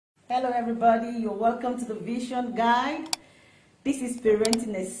Hello everybody, you're welcome to the Vision Guide. This is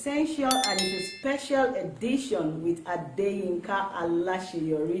Parenting Essential and it's a special edition with Adeyinka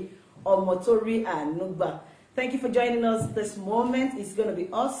Alaseyori or Motori Anugba. Thank you for joining us this moment. It's going to be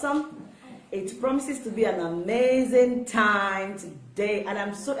awesome. It promises to be an amazing time today and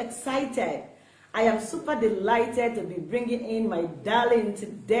I'm so excited. I am super delighted to be bringing in my darling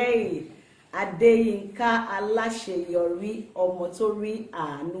today, Adeyinka Alaseyori or Motori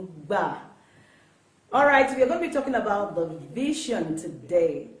Anugba. All right, we are going to be talking about the vision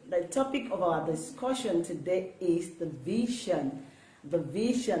today. The topic of our discussion today is the vision. The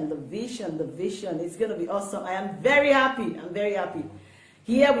vision, the vision, the vision. It's going to be awesome. I am very happy. I'm very happy.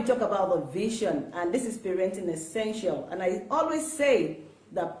 Here we talk about the vision, and this is Parenting Essential. And I always say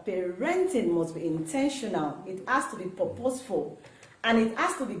that parenting must be intentional. It has to be purposeful. And it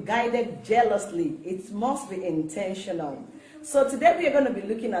has to be guided jealously. It must be intentional. So today we are going to be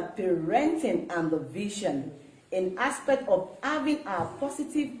looking at parenting and the vision in aspect of having our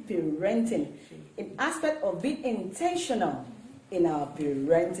positive parenting, in aspect of being intentional in our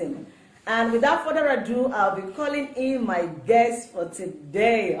parenting. And without further ado, I'll be calling in my guest for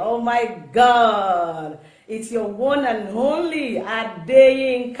today. Oh my God! It's your one and only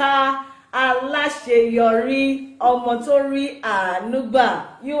Adeyinka Alaseyori or Motori Anugba.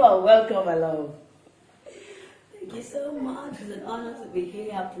 You are welcome, my love. Thank you so much. It's an honor to be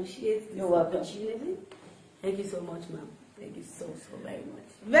here. I appreciate this opportunity. Thank you so much, ma'am. Thank you so very much.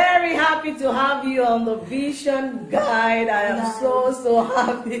 Very happy to have you on the Vision Guide. I am so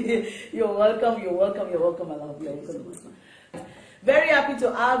happy. You're welcome, you're welcome, you're welcome, my love. You're welcome. Very happy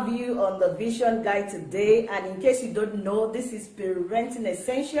to have you on the Vision Guide today. And in case you don't know, this is Parenting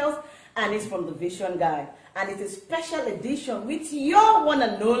Essentials and it's from the Vision Guide. And it's a special edition with your one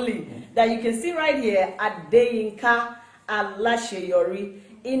and only that you can see right here, Adeyinka Alaseyori.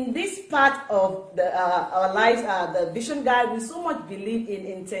 In this part of our lives, the Vision Guide, we so much believe in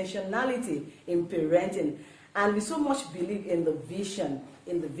intentionality in parenting, and we so much believe in the vision.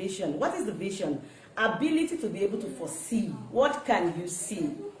 In the vision, what is the vision? Ability to be able to foresee. What can you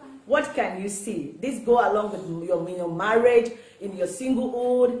see? What can you see? This go along with your marriage, in your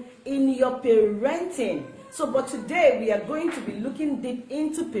singlehood, in your parenting. So, but today we are going to be looking deep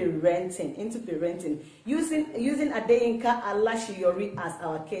into parenting, using Adeyinka Alaseyori as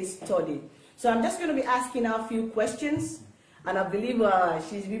our case study. So I'm just going to be asking her a few questions, and I believe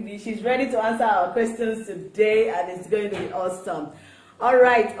she's ready to answer our questions today, and it's going to be awesome. All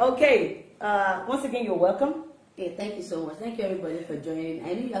right, okay. Once again, you're welcome. Okay, thank you so much. Thank you everybody for joining.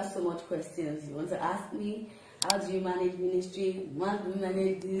 I know you have so much questions you want to ask me. How do you manage ministry? How do you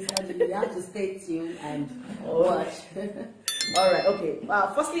manage this? How do you have to stay tuned and watch? All right, okay.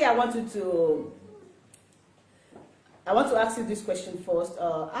 Firstly, I want to ask you this question first.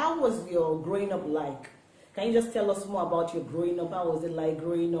 How was your growing up like? Can you just tell us more about your growing up? How was it like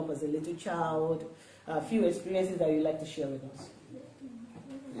growing up as a little child? A few experiences that you'd like to share with us.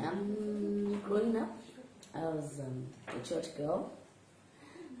 Growing up, I was a church girl.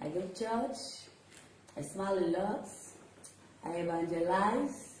 I go to church. I smile a lot. I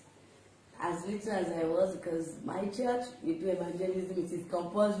evangelize as little as I was, because my church, we do evangelism. It is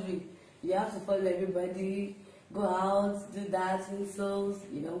compulsory. You have to follow everybody, go out, do that, win souls,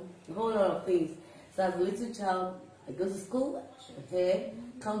 you know, a whole lot of things. So as a little child, I go to school, okay,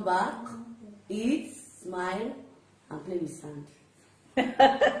 come back, eat, smile, and play with sand.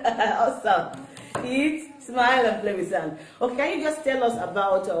 Awesome. Eat, smile, and play with sand. Okay, can you just tell us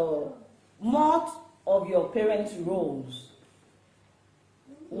about more of your parents' roles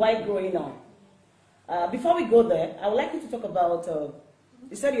while growing up? Before we go there, I would like you to talk about,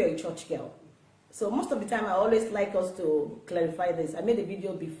 you said you're a church girl. So most of the time I always like us to clarify this. I made a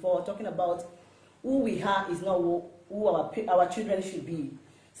video before talking about who we are is not who our children should be.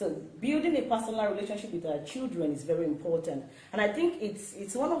 So building a personal relationship with our children is very important. And I think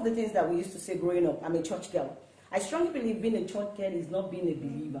it's one of the things that we used to say growing up. I'm a church girl. I strongly believe being a church girl is not being a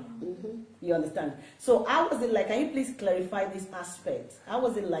believer. You understand? So how was it like? Can you please clarify this aspect? How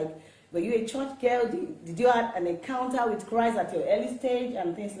was it like? Were you a church girl? Did you have an encounter with Christ at your early stage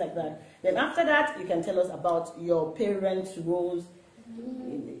and things like that? Then after that, you can tell us about your parents' roles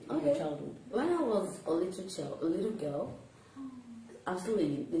in your childhood. When I was a little girl, I'm still a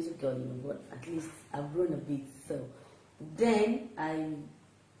little girl, you know, but at least I've grown a bit. So then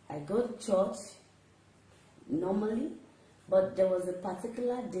I go to church normally, but there was a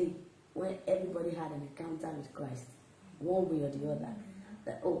particular day when everybody had an encounter with Christ, one way or the other.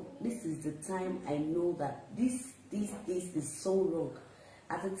 That, oh, this is the time I know that this is so wrong.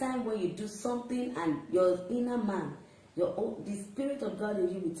 At the time when you do something and your inner man the Spirit of God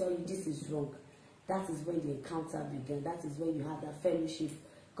in you will tell you this is wrong. That is when the encounter began. That is when you have that fellowship,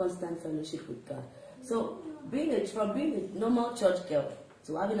 constant fellowship with God. So from being a normal church girl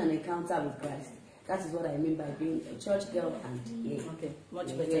to having an encounter with Christ, that is what I mean by being a church girl and yeah. Okay,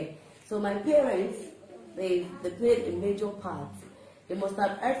 much better. So my parents, they played a major part. They must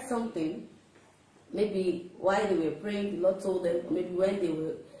have heard something. Maybe while they were praying, the Lord told them. Maybe when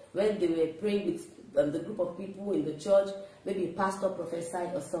they were praying with the group of people in the church, maybe a pastor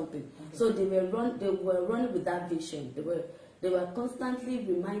prophesied or something. Okay. So they were running with that vision. They were constantly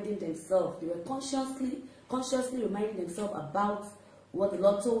reminding themselves. They were consciously reminding themselves about what the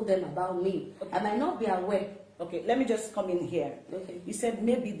Lord told them about me. Okay. I might not be aware. Okay, let me just come in here. Okay. You said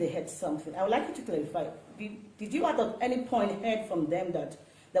maybe they had something. I would like you to clarify. Did you at any point heard from them that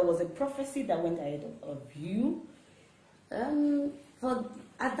there was a prophecy that went ahead of you?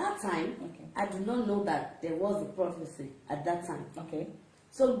 At that time, okay. I do not know that there was a prophecy at that time. Okay.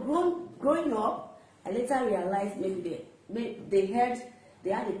 So growing up, I later realized maybe they had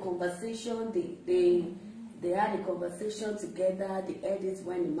a conversation. They had a conversation together. They heard it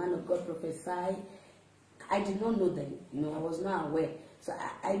when the man of God prophesied. I did not know them. I was not aware. So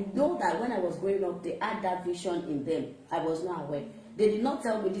I know that when I was growing up, they had that vision in them. I was not aware. They did not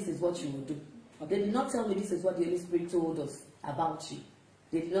tell me this is what you will do. They did not tell me this is what the Holy Spirit told us about you.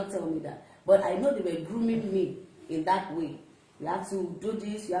 They did not tell me that. But I know they were grooming me in that way. You have to do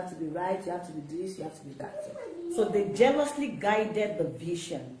this, you have to be right, you have to be this, you have to be that. So they jealously guided the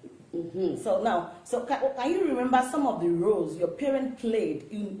vision. Mm-hmm. So can you remember some of the roles your parents played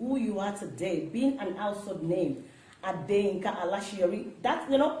in who you are today, being an household name, Adeyinka Alaseyori? That,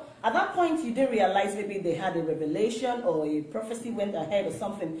 at that point you didn't realize maybe they had a revelation or a prophecy went ahead or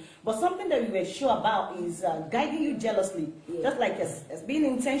something. But something that you were sure about is guiding you jealously. Yeah. Just like as being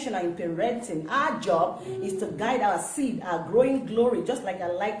intentional in parenting, our job is to guide our seed, our growing glory. Just like I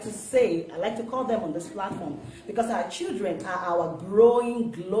like to call them on this platform, because our children are our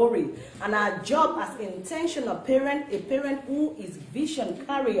growing glory. And our job as intentional parent, a parent who is vision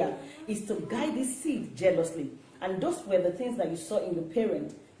carrier, is to guide this seed jealously. And those were the things that you saw in your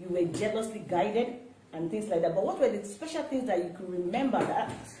parent. You were jealously guided and things like that. But what were the special things that you could remember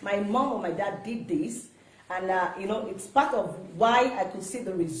that my mom or my dad did this? And, it's part of why I could see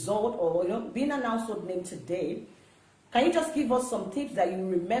the result, or, being an household name today. Can you just give us some tips that you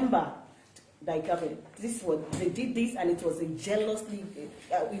remember? Like, they did this and it was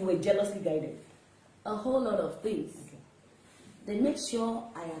we were jealously guided. A whole lot of things. Okay. They made sure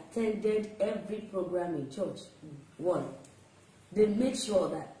I attended every program in church. One, they made sure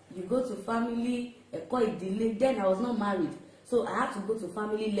that you go to family, quite delayed. Then I was not married. So I had to go to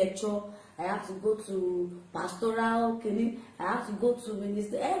family lecture. I have to go to pastoral clinic. I have to go to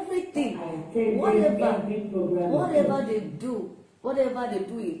minister. Everything, whatever they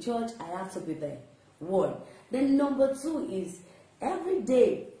do in church, I have to be there. One. Then number two is every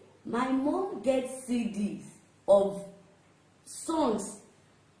day my mom gets CDs of songs,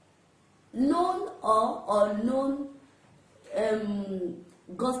 known or unknown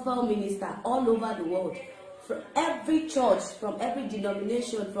gospel minister all over the world, from every church, from every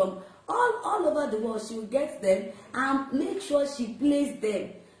denomination, from all over the world. She will get them and make sure she plays them.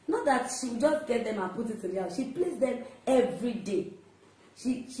 Not that she will just get them and put it in the house. She plays them every day.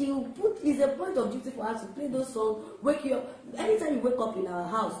 She will put, it's a point of duty for her to play those songs. Wake you up anytime you wake up in our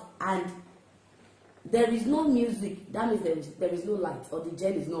house and there is no music, that means there is no light, or the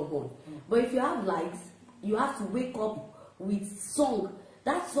gen is not on. But if you have lights, you have to wake up with song.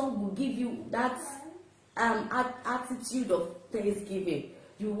 That song will give you that attitude of thanksgiving.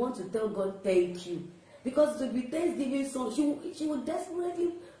 You want to tell God thank you, because to be Thanksgiving song, she will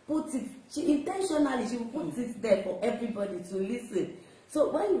desperately put it. Intentionally she will put it there for everybody to listen.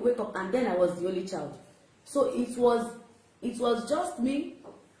 So when you wake up, and then I was the only child, so it was just me,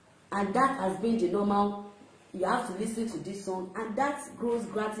 and that has been the normal. You have to listen to this song, and that grows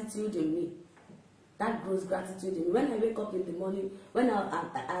gratitude in me. That grows gratitude in me. When I wake up in the morning, when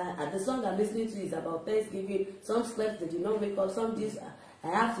the song I'm listening to is about Thanksgiving, some slept, they did not wake up, some this. I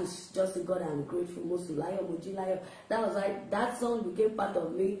have to just say, God, I'm grateful. Mosulayo, Mojilayo. That was like, that song became part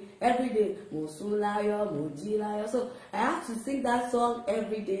of me every day. Mosulayo, Mojilayo. So I have to sing that song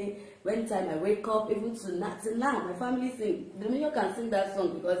every day. When time I wake up, even till now, my family sing. The Dominion can sing that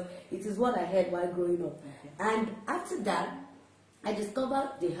song because it is what I heard while growing up. Okay. And after that, I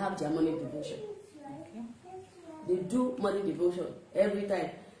discovered they have their morning devotion. Okay. They do morning devotion every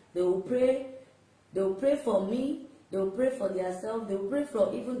time. They will pray. They will pray for me. They will pray for themselves. They will pray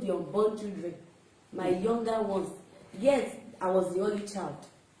for even the unborn children, my younger ones. Yes, I was the only child.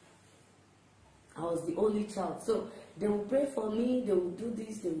 I was the only child. So They will pray for me, they will do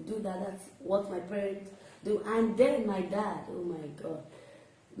this, they will do that. That's what my parents do. And then my dad, oh my God.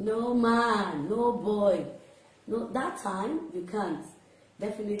 No man, no boy. No, that time, you can't.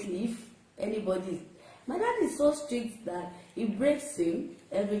 Definitely, if anybody... My dad is so strict that he breaks him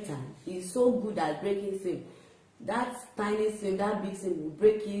every time. He's so good at breaking him. That tiny sim, that big sim will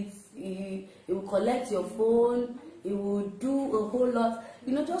break it. He will collect your phone. He will do a whole lot,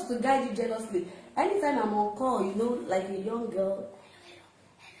 you know, just to guide you jealously. Anytime I'm on call, you know, like a young girl,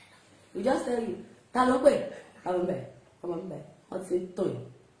 we just tell you, Talope, come on back. What's it doing?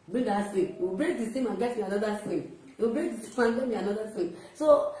 Bring that sim. We'll break the sim and get me another sim. We'll break the sim and get me another sim.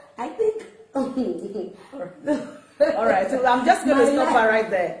 So I think. All right, so I'm just going to stop her right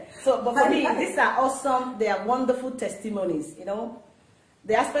there. So, but for me, these are awesome. They are wonderful testimonies, you know.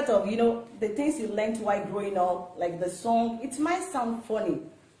 The aspect of, you know, the things you learned while growing up, like the song, it might sound funny,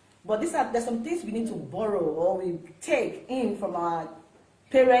 but there's some things we need to borrow or we take in from our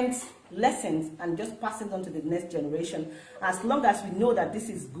parents' lessons and just pass it on to the next generation. As long as we know that this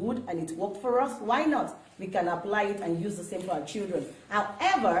is good and it worked for us, why not? We can apply it and use the same for our children.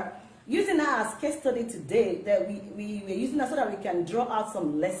 However, using her as case study today, that we're using her so that we can draw out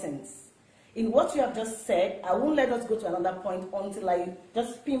some lessons. In what you have just said, I won't let us go to another point until I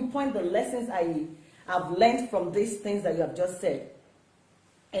just pinpoint the lessons I have learned from these things that you have just said.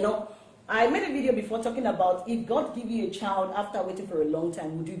 You know, I made a video before talking about if God give you a child after waiting for a long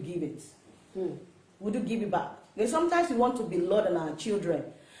time, would you give it? Would you give it back? Because sometimes we want to be Lord on our children.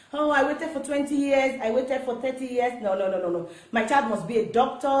 Oh, I waited for 20 years, I waited for 30 years. No. My child must be a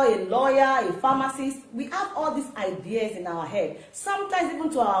doctor, a lawyer, a pharmacist. We have all these ideas in our head. Sometimes even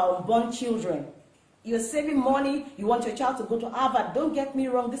to our unborn children. You're saving money, you want your child to go to Harvard. Don't get me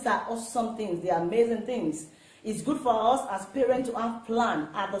wrong, these are awesome things. They are amazing things. It's good for us as parents to have plan.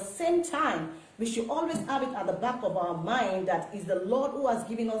 At the same time, we should always have it at the back of our mind that it's the Lord who has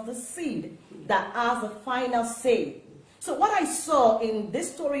given us the seed that has the final say. So what I saw in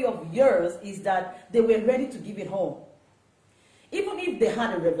this story of yours is that they were ready to give it home. Even if they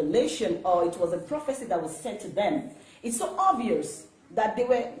had a revelation or it was a prophecy that was said to them, it's so obvious that they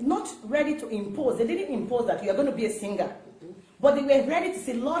were not ready to impose. They didn't impose that you are going to be a singer. But they were ready to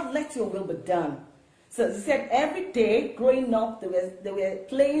say, Lord, let your will be done. So they said every day growing up, they were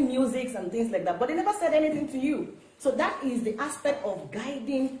playing music and things like that. But they never said anything to you. So that is the aspect of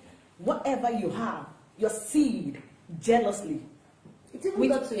guiding whatever you have, your seed, jealously. It even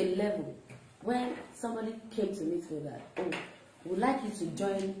got to a level when somebody came to me with that, oh, we'd like you to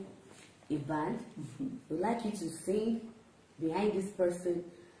join a band, we'd like you to sing behind this person.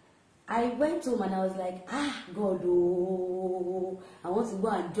 I went home and I was like, God, oh, I want to go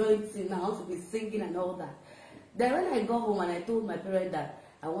and join sing, I want to be singing and all that. Then when I got home and I told my parents that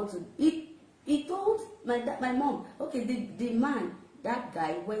I want to, he told my mom, okay, the man, that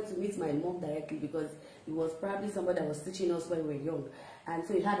guy went to meet my mom directly because he was probably somebody that was teaching us when we were young. And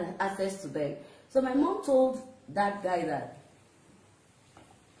so he had access to them. So my mom told that guy that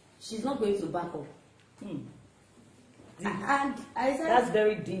she's not going to back up. And I said... That's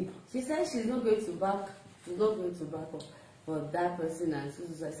very deep. She said she's not going to back up for that person. And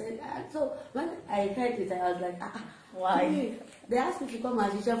so I said, so when I heard it, I was like, why? They asked me to come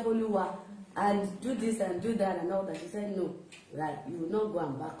and Oluwa and do this and do that and all that. She said, no, like, you will not go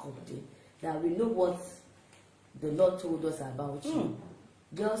and back up there. That we know what the Lord told us about you.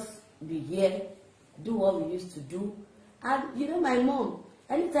 Just be here, do what we used to do. And, you know, my mom,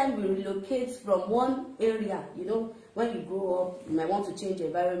 anytime we relocate from one area, you know, when you grow up, you might want to change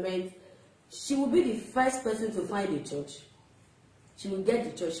environment, she will be the first person to find a church. She will get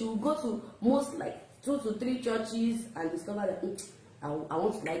the church. She will go to most, like, 2 to 3 churches and discover that,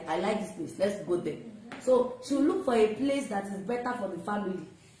 I like this place, let's go there. So she will look for a place that is better for the family,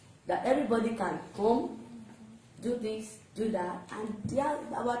 that everybody can come, do this, do that. And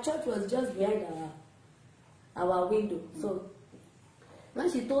our church was just behind our window. So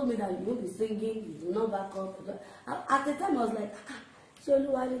when she told me that you will be singing, you will not back up, at the time I was like, I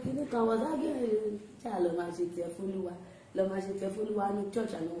was arguing,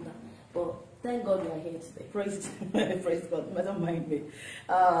 church and all that. But thank God we are here today. Praise God. Don't mind me.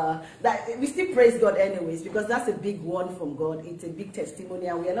 That we still praise God anyways, because that's a big one from God. It's a big testimony,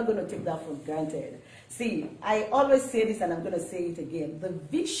 and we are not going to take that for granted. See, I always say this, and I'm going to say it again. The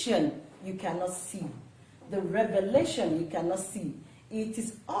vision you cannot see, the revelation you cannot see, it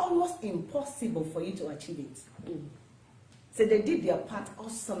is almost impossible for you to achieve it. So they did their part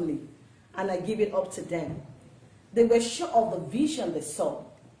awesomely, and I give it up to them. They were sure of the vision they saw.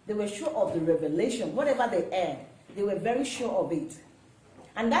 They were sure of the revelation, whatever they had. They were very sure of it.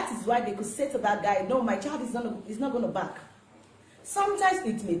 And that is why they could say to that guy, no, my child is not going to back. Sometimes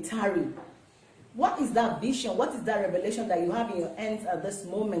it may tarry. What is that vision? What is that revelation that you have in your hands at this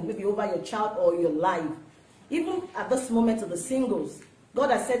moment, maybe over your child or your life? Even at this moment of the singles,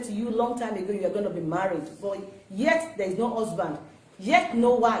 God has said to you a long time ago, you are going to be married, but yet there is no husband, yet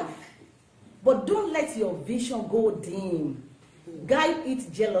no wife. But don't let your vision go dim. Guide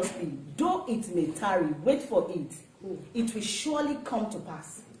it jealously. Though it may tarry, wait for it. It will surely come to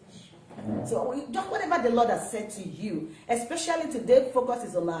pass. So just whatever the Lord has said to you, especially today, focus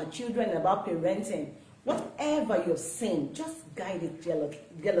is on our children and about parenting. Whatever you've seen, just guide it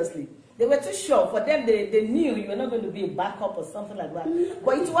jealously. They were too sure. For them, they knew you were not going to be a backup or something like that.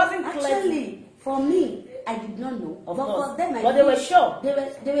 But it wasn't clear. Actually, for me, I did not know. Of but course. for them, But they were sure.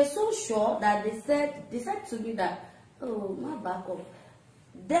 They were so sure that they said to me that, oh, my backup.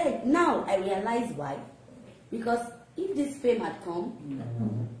 Then now I realize why. Because if this fame had come,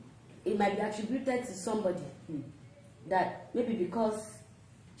 it might be attributed to somebody. That maybe because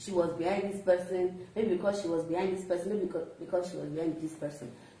she was behind this person, maybe because she was behind this person, maybe because she was behind this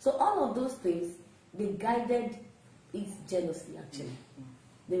person. So all of those things, they guided it jealously, actually.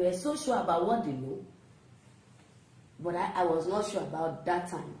 They were so sure about what they know, but I was not sure about that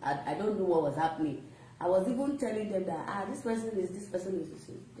time. I don't know what was happening. I was even telling them that, this person is this, person is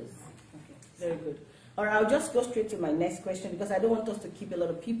this. Okay. Very good. All right, I'll just go straight to my next question because I don't want us to keep a lot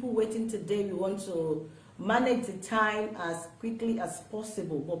of people waiting today. We want to manage the time as quickly as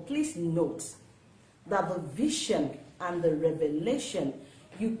possible. But please note that the vision and the revelation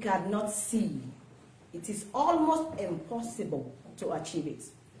you cannot see. It is almost impossible to achieve it.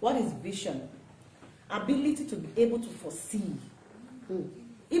 What is vision? Ability to be able to foresee,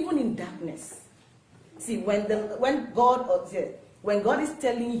 even in darkness. See, when God is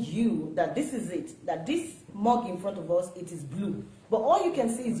telling you that this is it, that this mug in front of us, it is blue, but all you can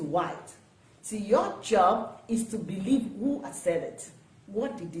see is white. See, your job is to believe who has said it.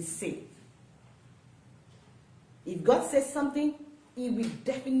 What did he say? If God says something, he will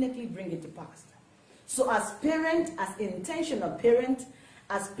definitely bring it to pass. So as parent, as intentional parent,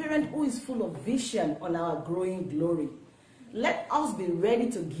 as parent who is full of vision on our growing glory, let us be ready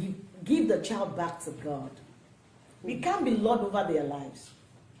to give the child back to God. We can't be Lord over their lives.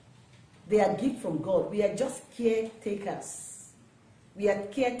 They are gift from God. We are just caretakers. We are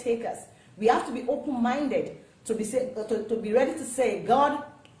caretakers. We have to be open-minded to be ready to say, God,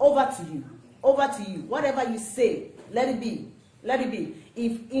 over to you. Over to you. Whatever you say, let it be. Let it be.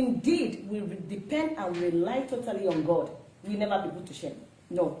 If indeed we depend and rely totally on God, we never be put to shame.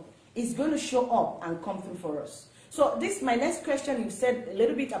 No. It's going to show up and come through for us. So this, my next question, you said a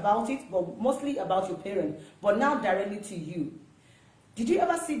little bit about it, but mostly about your parent. But now directly to you. Did you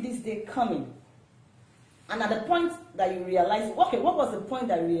ever see this day coming? And at the point that you realized, okay, what was the point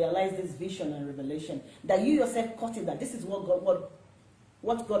that you realized this vision and revelation? That you yourself caught it, that this is what God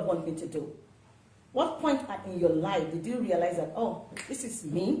wants me to do? What point in your life did you realize that, oh, this is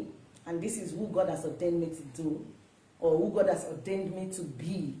me, and this is who God has ordained me to do, or who God has ordained me to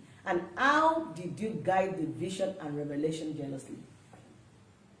be? And how did you guide the vision and revelation jealously?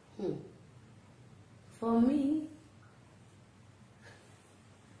 For me,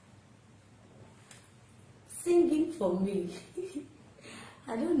 singing for me,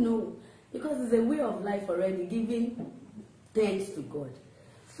 I don't know, because it's a way of life already, giving thanks to God.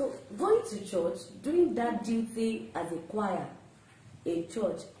 So going to church, doing that duty as a choir in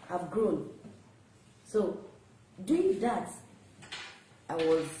church, I've grown. So doing that, I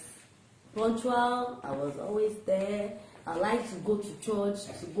was punctual, I was always there. I like to go to church,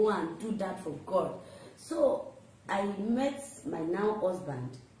 to go and do that for God. So I met my now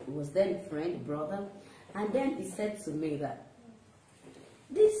husband, who was then a friend, brother, and then he said to me that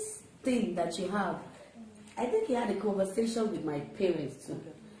this thing that you have, I think he had a conversation with my parents too.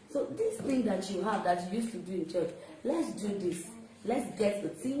 So this thing that you have, that you used to do in church, let's do this. Let's get the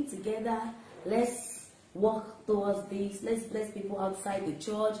team together. Let's work towards this. Let's bless people outside the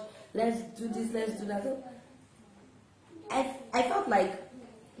church. Let's do this, let's do that. So I felt like,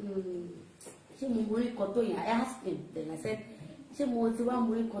 I asked him, then I said, to go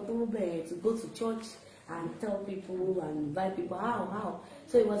to church and tell people and invite people. How?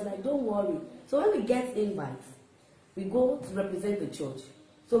 So it was like, don't worry. So when we get invites, we go to represent the church.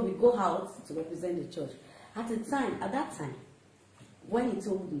 So we go out to represent the church. At that time, when he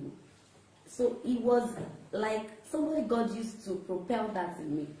told me, so it was like somebody God used to propel that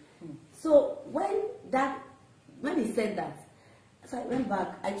in me. So when he said that, so I went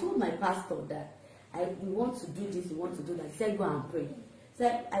back, I told my pastor that we want to do this, we want to do that. He said, go and pray. So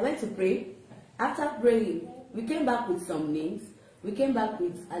I went to pray. After praying, we came back with some names. We came back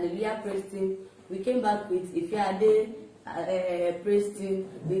with Hallelujah Praise Team. We came back with Ifeade Praise Team.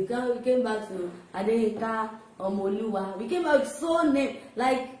 We came back to Adeyinka Omoluwa. We came back with so names,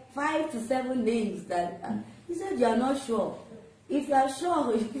 like 5 to 7 names that he said you are not sure. If you are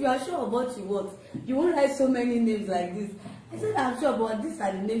sure of what you want, you won't write so many names like this. I said I'm sure, but these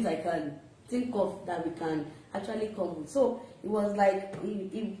are the names I can think of that we can actually come with. So it was like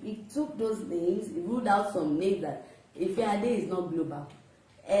he took those names, he ruled out some names that Ifeade is not global.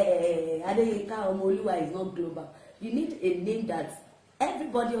 Adeyinka Omoluwa is not global. You need a name that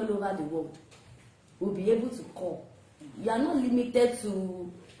everybody all over the world will be able to call. You are not limited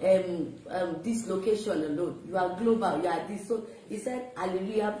to this location alone. You are global. You are this. So he said,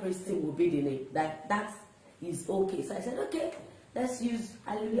 Hallelujah Praise Team will be the name. That is okay. So I said, okay, let's use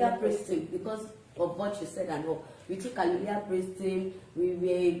Hallelujah Praise Team because of what you said and all. We took Hallelujah Praise Team. We're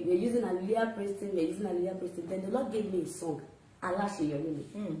using Hallelujah Praise Team. We're using Hallelujah Praise Team. Then the Lord gave me a song,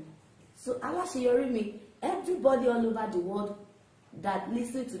 Alaseyori. So Alaseyori, everybody all over the world that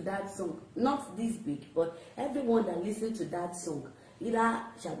listened to that song, not this big, but everyone that listened to that song, either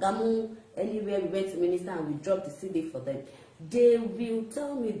Shagamu, anywhere we went to minister and we dropped the CD for them, they will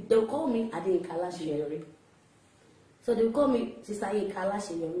tell me, they'll call me Adeyinka Alaseyori. So they'll call me Sister Adeyinka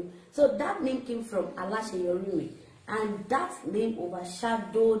Alaseyori. So that name came from Alaseyori, and that name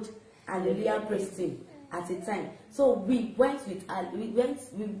overshadowed Hallelujah Praise Team at the time. So we went with,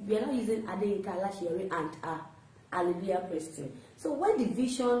 we are not using Adeyinka Alaseyori and Hallelujah Praise Team. So when the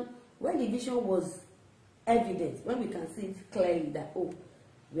vision was evident, when we can see it clearly that, oh,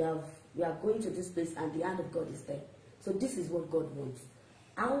 we are going to this place and the hand of God is there. So this is what God wants.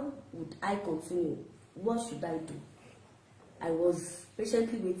 How would I continue? What should I do? I was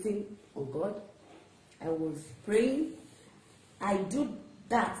patiently waiting on God. I was praying. I do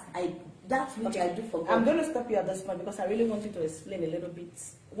that. That's which I do for God. I'm going to stop you at this point because I really want you to explain a little bit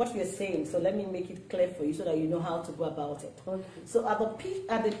what you're saying. So let me make it clear for you so that you know how to go about it. Okay. So at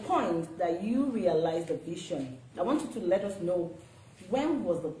the point that you realize the vision, I want you to let us know when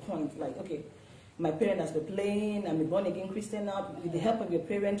was the point. Like, okay, my parents has been playing, I'm a born again Christian now, with the help of your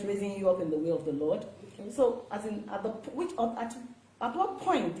parents raising you up in the way of the Lord. Okay. So as in at what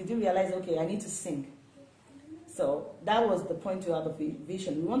point did you realize, okay, I need to sing? So that was the point you had of the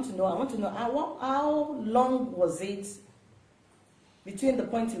vision. I want to know how long was it between the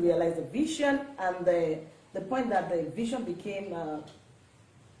point you realized the vision and the point that the vision became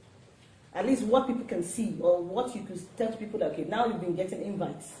at least what people can see, or what you could tell people that, okay, now you've been getting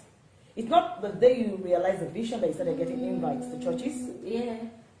invites. It's not the day you realized the vision that you started getting invites to churches. Yeah,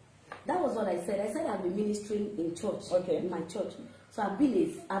 that was what I said. I said I've been ministering in church, okay, in my church. So I've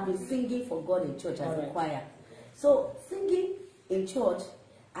been singing for God in church as a choir. So singing in church,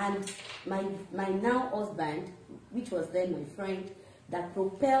 and my now husband, which was then my friend, that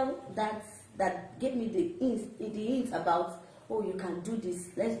propelled that gave me the hints about, oh, you can do this,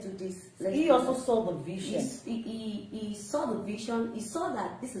 let's do this. He also saw the vision. He saw the vision. He saw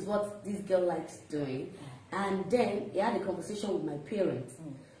that this is what this girl likes doing, and then he had a conversation with my parents.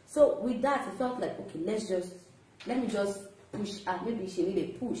 So with that, he felt like, okay, let me just push her. Maybe she need a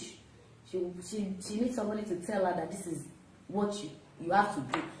push. She needs somebody to tell her that this is what you have to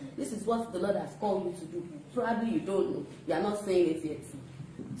do. This is what the Lord has called you to do. Probably you don't know. You are not saying it yet.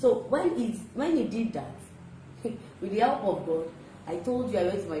 So when he did that, with the help of God, I told you I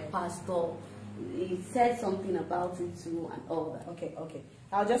went to my pastor. He said something about it too and all that. Okay.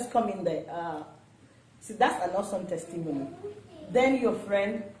 I'll just come in there. See, that's an awesome testimony. Then your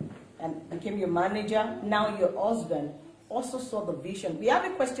friend and became your manager. Now your husband also saw the vision. We have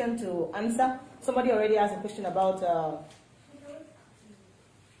a question to answer. Somebody already asked a question about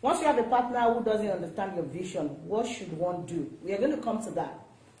once you have a partner who doesn't understand your vision, what should one do? We are going to come to that.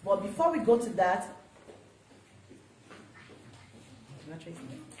 But before we go to that,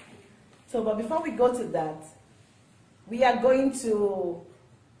 we are going to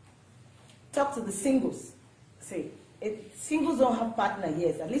talk to the singles. See, singles don't have partner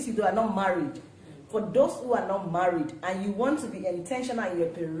yet. At least you are not married. For those who are not married and you want to be intentional in your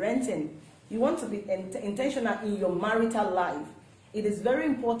parenting, you want to be intentional in your marital life, it is very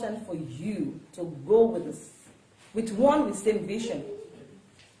important for you to go with one with same vision.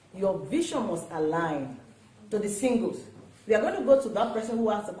 Your vision must align to the singles. We are going to go to that person who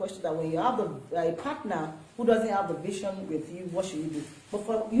asked the question that when you have a partner who doesn't have the vision with you, what should you do? But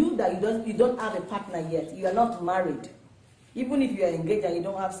for you that you don't have a partner yet, you are not married. Even if you are engaged and you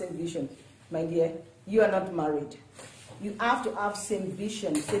don't have same vision, my dear, you are not married. You have to have same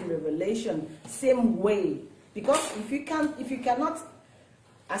vision, same revelation, same way. Because if you cannot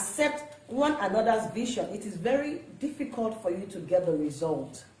accept one another's vision, it is very difficult for you to get the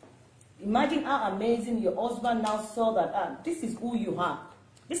result. Imagine how amazing your husband now saw that, this is who you are.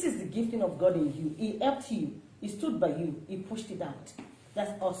 This is the gifting of God in you. He helped you. He stood by you. He pushed it out.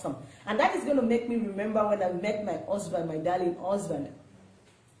 That's awesome. And that is going to make me remember when I met my husband, my darling husband.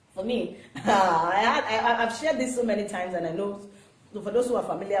 For me, I've shared this so many times, and I know for those who are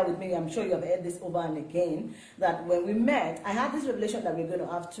familiar with me, I'm sure you have heard this over and again, that when we met, I had this revelation that we're going to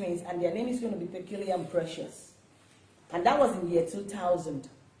have twins, and their name is going to be Peculiar and Precious. And that was in year 2000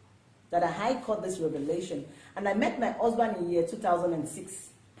 that I caught this revelation. And I met my husband in year 2006.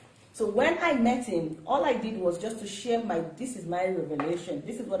 So when I met him, all I did was just to share this is my revelation.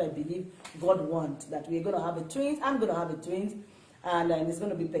 This is what I believe God wants, that we're going to have a twins. I'm going to have a twins, and it's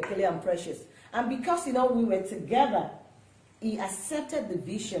going to be Peculiar and Precious. And because, we were together, he accepted the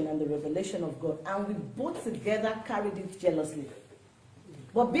vision and the revelation of God, and we both together carried it jealously.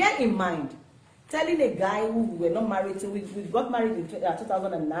 But bear in mind, telling a guy who we were not married to, we got married in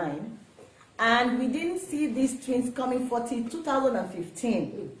 2009, and we didn't see these twins coming forth in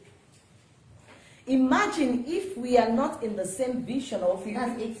 2015. Imagine if we are not in the same vision of you.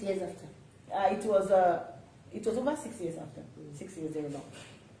 That's 8 years after. It was over 6 years after. 6 years ago.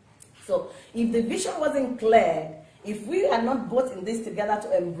 So if the vision wasn't clear, if we are not both in this together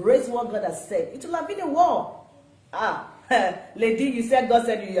to embrace what God has said, it will have been a war. Lady, you said God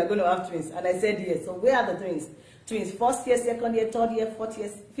said you are going to have twins. And I said yes. So where are the twins? Twins, first year, second year, third year, fourth year,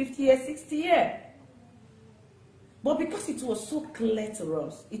 fifth year, sixth year. But because it was so clear to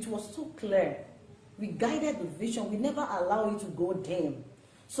us, it was so clear, we guided the vision. We never allow it to go dim.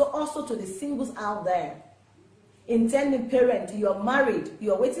 So also to the singles out there, intending parent, you are married,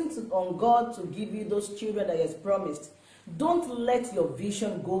 you are waiting on God to give you those children that He has promised. Don't let your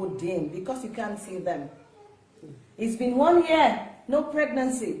vision go dim because you can't see them. It's been 1 year, no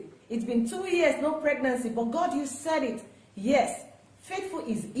pregnancy. It's been 2 years, no pregnancy. But God, you said it. Yes, faithful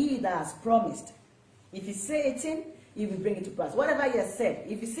is He that has promised. If you say a thing, He will bring it to pass. Whatever He has said,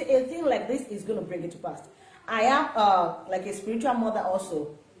 if you say a thing like this, He's going to bring it to pass. I am like a spiritual mother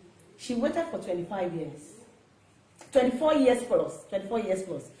also. She waited for 25 years. 24 years plus. 24 years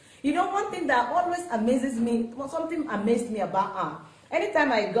plus. One thing that always amazes me, something amazed me about her.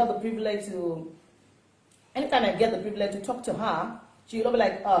 Anytime I get the privilege to talk to her, she will be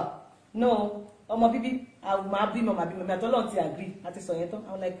like, no, my baby, my baby, I don't agree.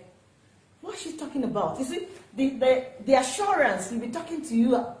 I'm like, what is she talking about? You see, the assurance she'll be talking to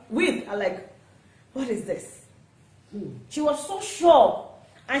you with, I'm like, what is this? She was so sure,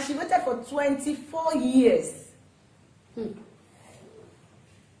 and she waited for 24 years.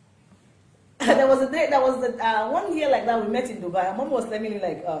 There was a day, 1 year like that, we met in Dubai. Her mom was telling me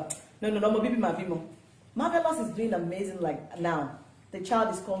like, no, my baby, my baby. Marvelous is doing amazing like now. The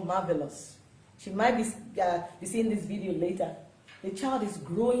child is called Marvelous. She might be seeing this video later. The child is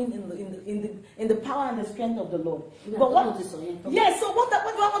growing in the power and the strength of the Lord. Yeah, but so what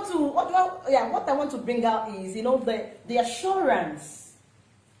I want to bring out is, the assurance.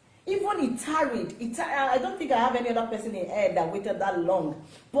 Even it tarried. I don't think I have any other person in head that waited that long.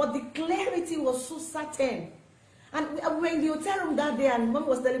 But the clarity was so certain. And we were in the hotel room that day, and Mom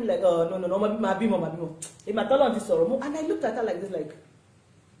was telling me like, oh, no, my bimo. And I looked at her like this, like,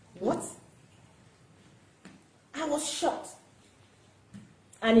 what? I was shocked.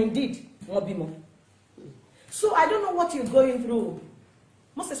 And indeed, my bimo. So I don't know what you're going through.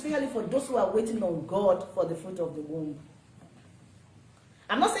 Most especially for those who are waiting on God for the fruit of the womb.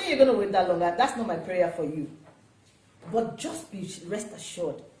 I'm not saying you're going to wait that long. That's not my prayer for you. But just rest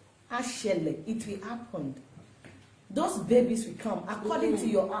assured. It will happen. Those babies will come according to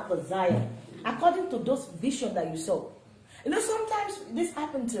your heart desire. According to those visions that you saw. Sometimes this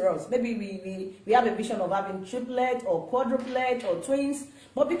happens to us. Maybe we have a vision of having triplet or quadruplet or twins.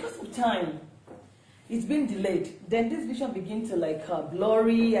 But because of time, it's been delayed. Then this vision begins to like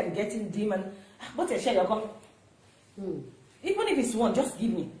blurry and getting dim. And but you're coming. Even if it's one, just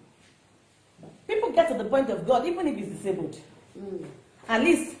give me. People get to the point of God, even if it's disabled. At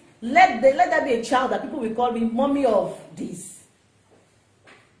least let there be a child that people will call me mommy of this,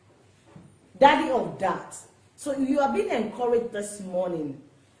 daddy of that. So you are being encouraged this morning.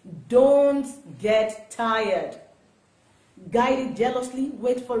 Don't get tired. Guide it jealously.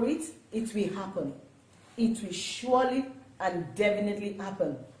 Wait for it. It will happen. It will surely and definitely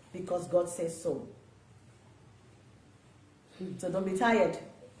happen because God says so. So don't be tired.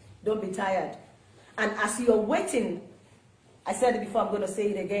 Don't be tired. And as you're waiting, I said it before, I'm going to say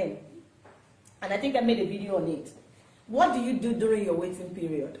it again. And I think I made a video on it. What do you do during your waiting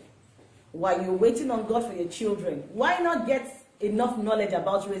period? While you're waiting on God for your children, why not get enough knowledge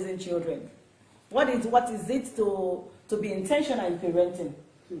about raising children. What is it to be intentional in parenting?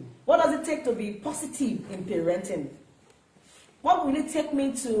 What does it take to be positive in parenting? What will it take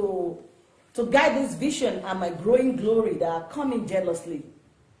me to guide this vision and my growing glory that are coming jealously?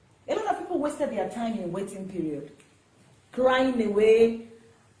 A lot of people wasted their time in waiting period, crying away.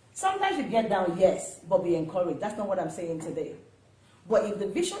 Sometimes you get down, yes, but be encouraged. That's not what I'm saying today. But if the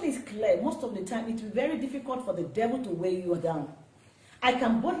vision is clear, most of the time it will be very difficult for the devil to weigh you down. I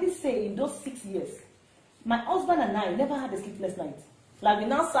can boldly say in those 6 years, my husband and I never had a sleepless night. Like we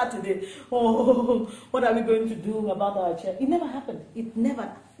now start today, oh, what are we going to do about our child? It never happened. It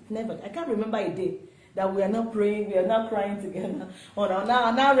never. I can't remember a day that we are not praying, we are not crying together. Oh, no,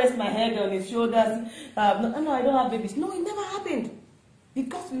 now rest my head on his shoulders. No, I don't have babies. No, it never happened.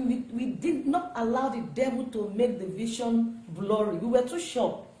 Because we did not allow the devil to make the vision blurry. We were too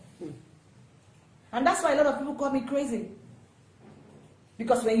sure. And that's why a lot of people call me crazy.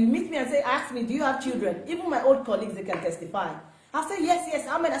 Because when you meet me and ask me, do you have children? Even my old colleagues, they can testify. I'll say, yes.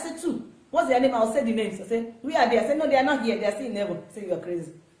 How many? I said 2. What's their name? I'll say the names. I say, we are there. I say, no, they are not here. They are still in heaven. I say, you are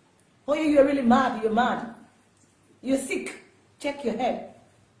crazy. Oh, you're really mad. You're mad. You're sick. Check your head.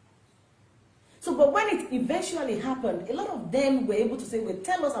 So, but when it eventually happened, a lot of them were able to say, well,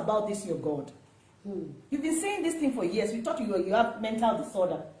 tell us about this, your God. You've been saying this thing for years. We thought you have mental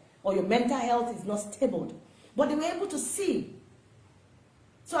disorder or your mental health is not stable. But they were able to see.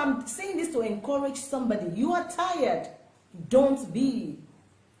 So I'm saying this to encourage somebody. You are tired. Don't be.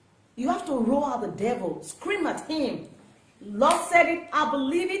 You have to roar at the devil. Scream at him. Lord said it, I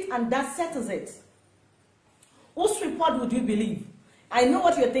believe it, and that settles it. Whose report would you believe? I know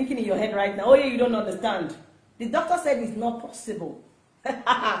what you're thinking in your head right now. Oh yeah, you don't understand. The doctor said it's not possible.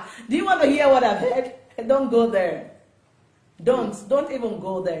 Do you want to hear what I've heard? Don't go there. Don't even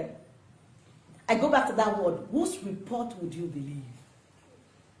go there. I go back to that word. Whose report would you believe?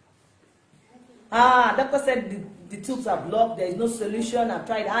 Doctor said the tubes are blocked. There is no solution. I've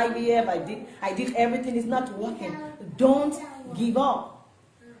tried IVF. I did everything. It's not working. Don't give up.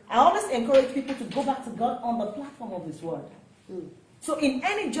 I always encourage people to go back to God on the platform of His Word. So in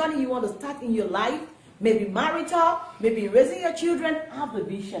any journey you want to start in your life, maybe marital, maybe raising your children, have the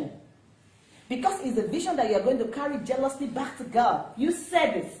vision. Because it's the vision that you're going to carry jealously back to God. You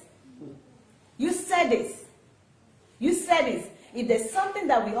said this. You said this. You said this. If there's something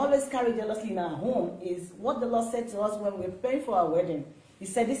that we always carry jealously in our home, is what the Lord said to us when we were praying for our wedding. He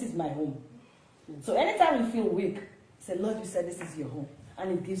said, this is my home. So anytime you feel weak, say, Lord, you said this is your home.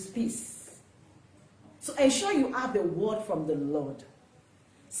 And it gives peace. So ensure you have the word from the Lord.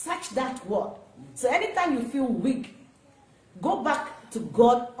 Search that word. So anytime you feel weak, go back to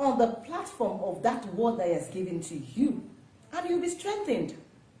God on the platform of that word that He has given to you. And you'll be strengthened.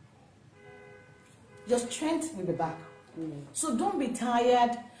 Your strength will be back. So don't be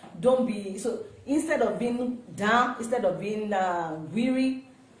tired. Don't be, so instead of being down, instead of being weary,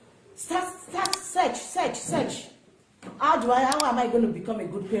 start search. How am I going to become a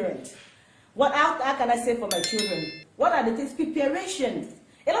good parent? How can I say for my children? What are the things? Preparation.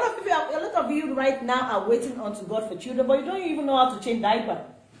 A lot of you right now are waiting unto God for children, but you don't even know how to change diaper.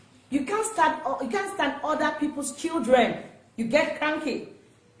 You can't stand other people's children. You get cranky.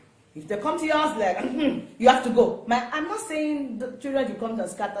 If they come to your house, like, you have to go. I'm not saying the children you come to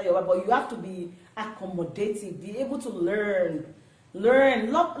scatter your wife, but you have to be accommodative, be able to learn,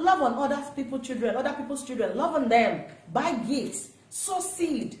 love on other people's children, love on them, buy gifts, sow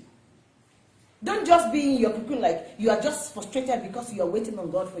seed. Don't just be in your cocoon like you are just frustrated because you are waiting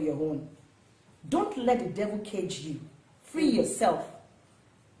on God for your own. Don't let the devil cage you. Free yourself.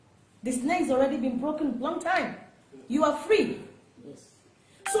 The snake has already been broken long time. You are free. Yes.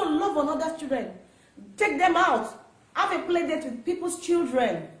 So love on other children. Take them out. Have a play date with people's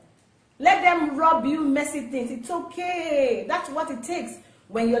children. Let them rob you messy things. It's okay. That's what it takes.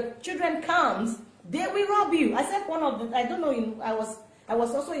 When your children comes, they will rob you. I said one of the, I don't know, I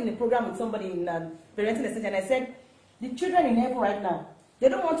was also in a program with somebody in Parenting Essential, and I said, the children in heaven right now, they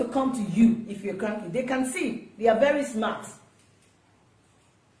don't want to come to you if you're cranky. They can see. They are very smart.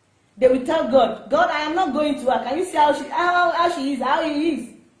 They will tell God, God, I am not going to her. Can you see how she is, how he is?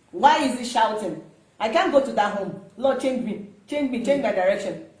 Why is he shouting? I can't go to that home. Lord, change me, change my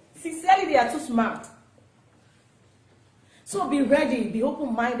direction. Sincerely, they are too smart. So be ready, be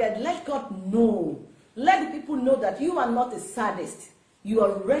open-minded. Let God know. Let the people know that you are not a sadist. You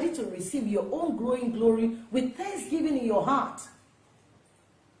are ready to receive your own growing glory with thanksgiving in your heart.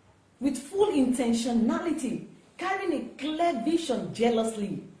 With full intentionality, carrying a clear vision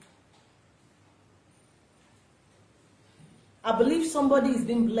jealously. I believe somebody is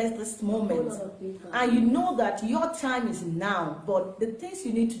being blessed this moment. And you know that your time is now. But the things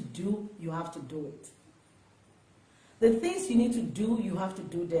you need to do, you have to do it. The things you need to do, you have to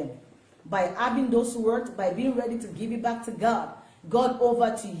do them. By having those words, by being ready to give it back to God. God,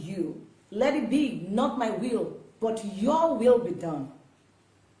 over to you. Let it be, not my will, but your will be done.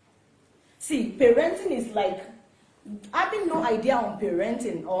 See, parenting is like, having no idea on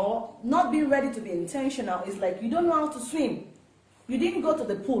parenting or not being ready to be intentional is like you don't know how to swim. You didn't go to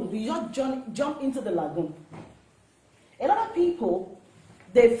the pool, you just jump into the lagoon. A lot of people,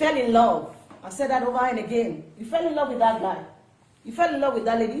 they fell in love. I said that over and again. You fell in love with that guy. You fell in love with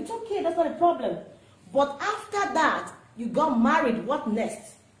that lady. It's okay, that's not a problem. But after that, you got married. What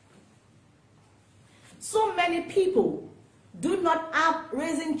next? So many people do not have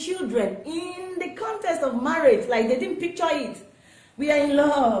raising children in the context of marriage. Like they didn't picture it. We are in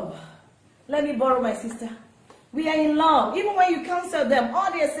love. Let me borrow my sister. We are in love. Even when you counsel them,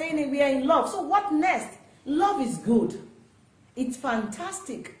 all they are saying is we are in love. So what next? Love is good. It's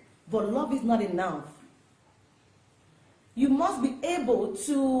fantastic. But love is not enough. You must be able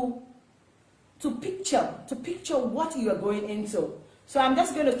to picture what you are going into. So I'm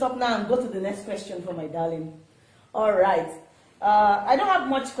just going to stop now and go to the next question for my darling. All right. I don't have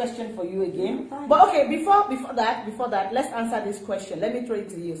much question for you again. But okay, before that, let's answer this question. Let me throw it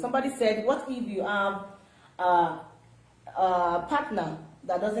to you. Somebody said, what if you have a partner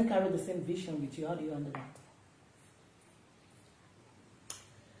that doesn't carry the same vision with you? How do you handle that?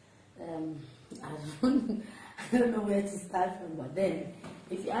 I don't know where to start from, but then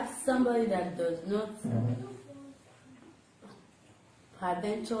if you have somebody that does not,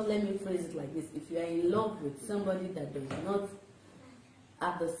 peradventure, let me phrase it like this: if you are in love with somebody that does not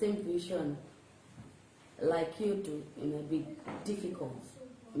have the same vision like you do, it might be difficult.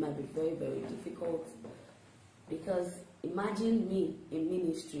 It might be very, very difficult, because imagine me in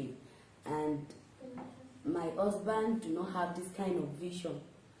ministry and my husband do not have this kind of vision.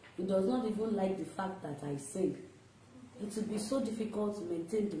 He does not even like the fact that I sing. It will be so difficult to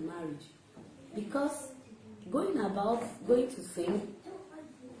maintain the marriage, because going to sing,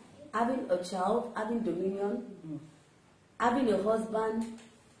 having a child, having dominion, having a husband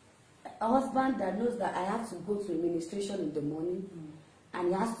that knows that I have to go to administration in the morning, and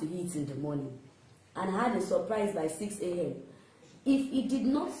he has to eat in the morning, and I had a surprise by 6 a.m. If he did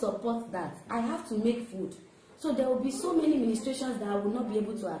not support that, I have to make food. So there will be so many ministrations that I will not be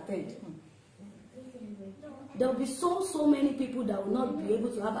able to attend. There will be so many people that will not be able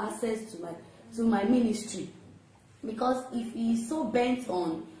to have access to my ministry. Because if he is so bent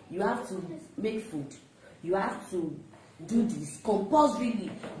on, you have to make food, you have to do this compulsorily,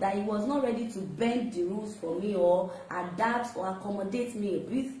 that he was not ready to bend the rules for me or adapt or accommodate me a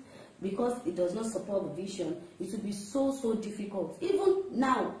bit, because it does not support the vision, it will be so difficult. Even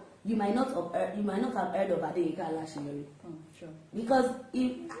now, you might not have heard of Adeyinka Alaseyori. Sure. Because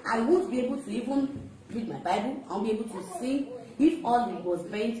I won't be able to even read my Bible, I won't be able to sing, if all he was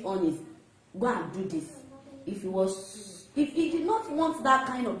bent on is go and do this. If he did not want that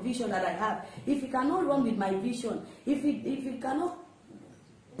kind of vision that I have, if he cannot run with my vision, if he cannot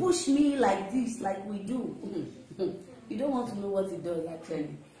push me like this, like we do, you don't want to know what he does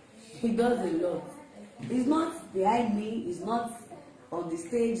actually. He does a lot. He's not behind me, he's not on the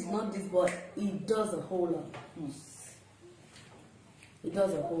stage, it's not this, but he does a whole lot. He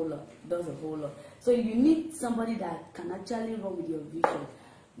does a whole lot. So you need somebody that can actually run with your vision.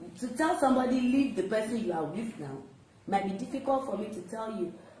 To tell somebody, leave the person you are with now, might be difficult for me to tell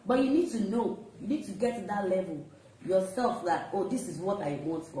you, but you need to know, you need to get to that level yourself, that, oh, this is what I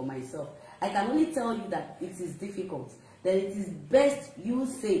want for myself. I can only tell you that it is difficult, that it is best you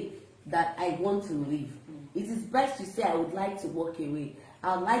say that I want to leave. It is best to say I would like to walk away.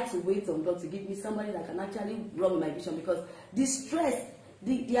 I would like to wait on God to give me somebody that can actually run my vision, because the stress,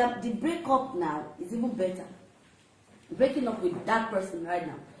 the breakup now is even better. Breaking up with that person right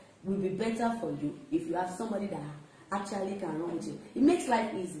now will be better for you if you have somebody that actually can run with you. It makes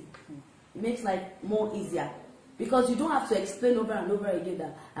life easy. It makes life more easier, because you don't have to explain over and over again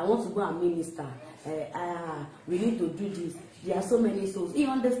that I want to go and minister. We need to do this. There are so many souls. You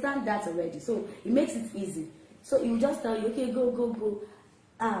understand that already, so it makes it easy. So he will just tell you, okay, go.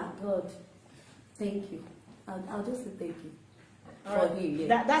 God, thank you. I'll just say thank you. For him,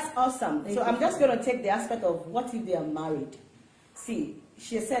 yeah. That's awesome. So I'm just going to take the aspect of what if they are married. See,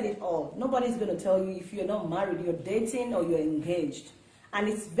 she said it all. Nobody's going to tell you if you're not married, you're dating or you're engaged. And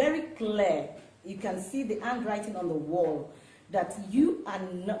it's very clear. You can see the handwriting on the wall that you are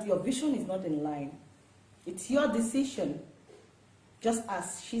not, your vision is not in line. It's your decision, just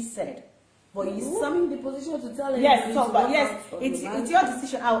as she said. But it's in the position to tell him. Yes, so, but yes, it's your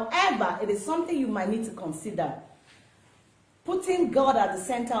decision. However, it is something you might need to consider. Putting God at the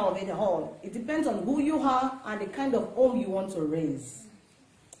center of it all. It depends on who you are and the kind of home you want to raise.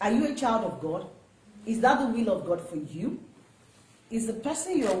 Are you a child of God? Is that the will of God for you? Is the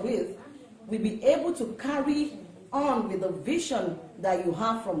person you're with will be able to carry on with the vision that you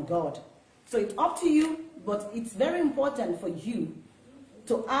have from God? So it's up to you, but it's very important for you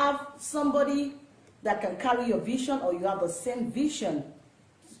to have somebody that can carry your vision, or you have the same vision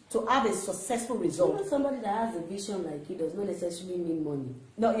to have a successful result. Even somebody that has a vision like you does not necessarily mean money.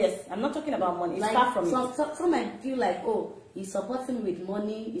 No, yes, I'm not talking about money. It's like, far from it. Some might feel like, oh, he's supporting me with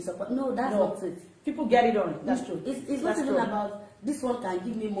money. No, that's not it. People get it on. That's true. It's not even about this one can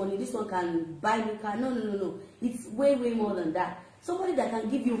give me money, this one can buy me car. No. It's way more than that. Somebody that can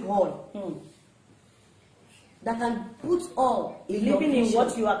give you all. That can put all in living in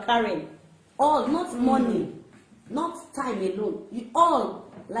what you are carrying. All, not money, not time alone.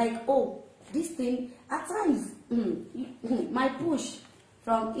 All, like, oh, this thing, at times, my push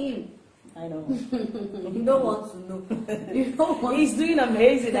from him. I know. You don't want to know. You don't want He's doing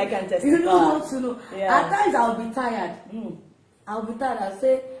amazing, I can testify. You don't want to know. Yeah. At times I'll be tired. I'll be tired. I'll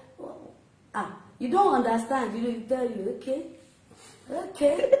say, you don't understand. You tell you, okay.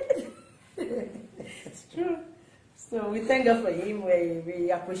 It's true. So we thank God for him. We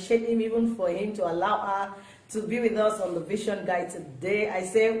appreciate him even for him to allow her to be with us on the Vision Guide today. I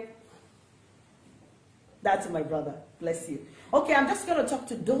say that to my brother. Bless you. Okay, I'm just going to talk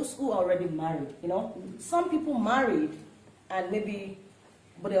to those who are already married. You know, some people married and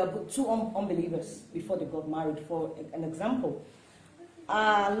but they are two unbelievers before they got married. For an example,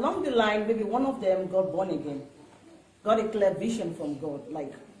 along the line, maybe one of them got born again, got a clear vision from God,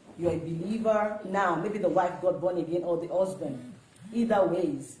 like, you're a believer now. Maybe the wife got born again or the husband. Either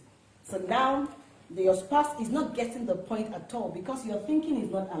ways. So now your spouse is not getting the point at all because your thinking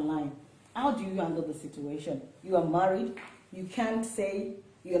is not aligned. How do you handle the situation? You are married. You can't say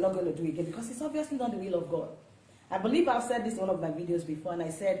you're not going to do it again because it's obviously not the will of God. I believe I've said this in one of my videos before, and I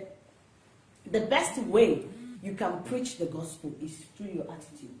said the best way you can preach the gospel is through your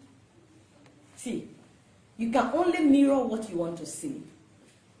attitude. See, you can only mirror what you want to see.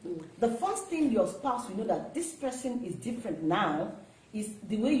 The first thing your spouse will know that this person is different now is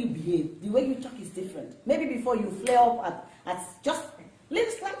the way you behave, the way you talk is different. Maybe before you flare up at just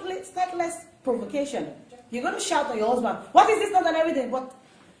less provocation, you're going to shout at your husband, what is this, not and everything, but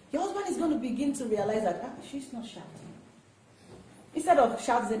your husband is going to begin to realize that she's not shouting. Instead of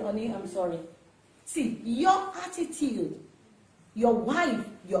shouting, honey, I'm sorry. See, your attitude, your wife,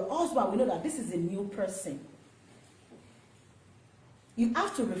 your husband will know that this is a new person. You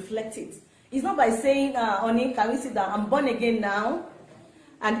have to reflect it. It's not by saying, honey, can we sit down? I'm born again now.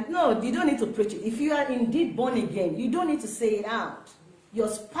 And no, you don't need to preach it. If you are indeed born again, you don't need to say it out. Your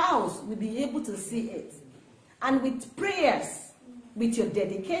spouse will be able to see it. And with prayers, with your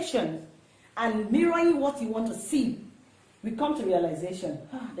dedication, and mirroring what you want to see, we come to realization,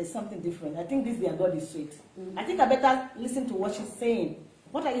 there's something different. I think this their God is sweet. I think I better listen to what she's saying.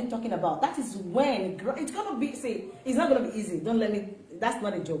 What are you talking about? That is when it's going to be, say, it's not going to be easy. Don't let me, that's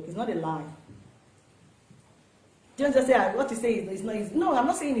not a joke. It's not a lie. Don't just say, what you say is not easy. No, I'm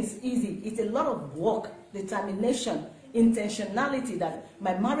not saying it's easy. It's a lot of work, determination, intentionality that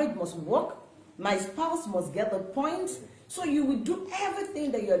my marriage must work. My spouse must get the point. So you will do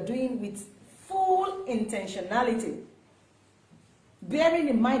everything that you're doing with full intentionality. Bearing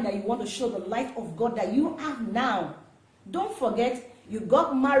in mind that you want to show the light of God that you have now. Don't forget, you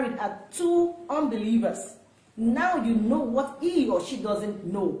got married at two unbelievers. Now you know what he or she doesn't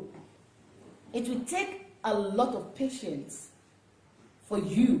know. It will take a lot of patience for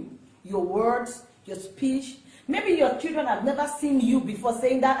you, your words, your speech. Maybe your children have never seen you before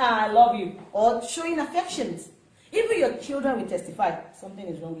saying that, I love you, or showing affections. Even your children will testify, something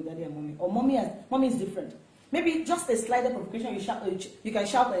is wrong with daddy and mommy, or mommy is different. Maybe just a slight provocation, you can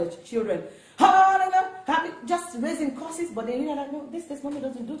shout at your children, just raising curses, but they know that, no, this mommy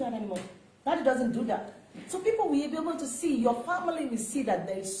doesn't do that anymore. Daddy doesn't do that. So people will be able to see, your family will see that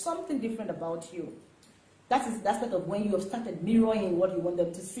there is something different about you. That is the aspect of when you have started mirroring what you want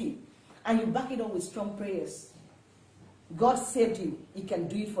them to see. And you back it up with strong prayers. God saved you. He can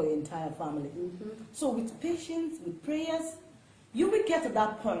do it for your entire family. So with patience, with prayers, you will get to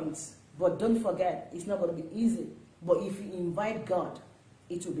that point. But don't forget, it's not going to be easy. But if you invite God,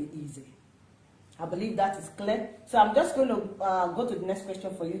 it will be easy. I believe that is clear. So I'm just going to go to the next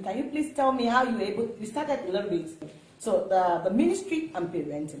question for you. Can you please tell me how you were able, you started a little bit. So the ministry and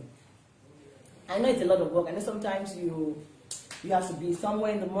parenting. I know it's a lot of work. I know sometimes you You have to be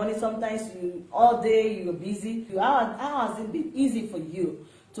somewhere in the morning. Sometimes all day you're busy. How has it been easy for you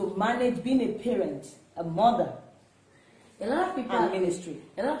to manage being a parent, a mother, A lot of people and ministry?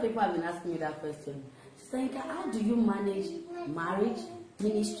 A lot of people have been asking me that question. Adeyinka, how do you manage marriage,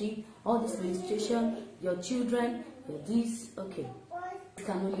 ministry, all this administration, your children, your this? Okay, it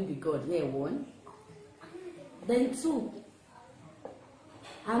can only be God. Yeah, one. Then two,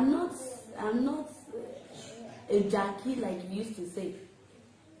 I'm not a Jackie like you used to say.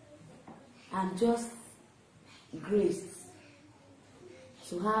 I'm just graced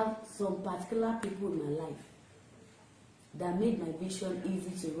to have some particular people in my life that made my vision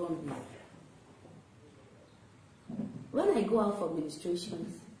easy to run with. When I go out for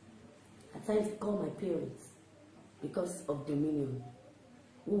ministrations, at times I call my parents because of dominion.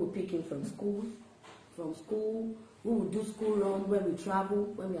 Who will pick him from school, who will do school run when we travel,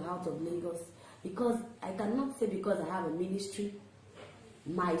 when we're out of Lagos. Because I cannot say because I have a ministry,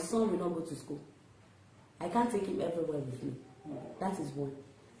 my son will not go to school. I can't take him everywhere with me. That is one.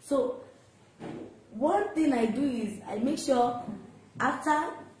 So, one thing I do is I make sure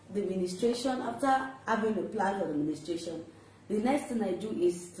after the ministration, after having a plan for the ministration, the next thing I do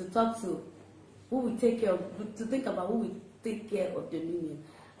is to talk to who will take care of, to think about who will take care of the dominion.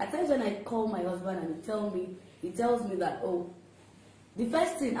 At times when I call my husband and he tells me that, oh, the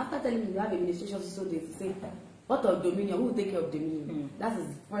first thing after telling me you have a ministration so they say, what of dominion? Who will take care of dominion? That is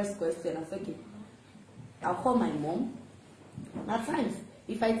the first question. I said, okay, I'll call my mom. At times,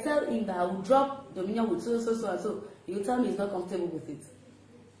 if I tell him that I will drop dominion with so and so, he will tell me he's not comfortable with it.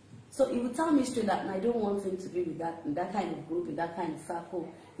 So he will tell me straight that I don't want him to be with that in that kind of group, in that kind of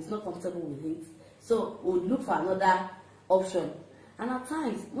circle. He's not comfortable with it. So we'll look for another option. And at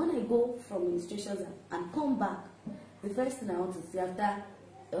times, when I go from ministrations and come back, the first thing I want to see after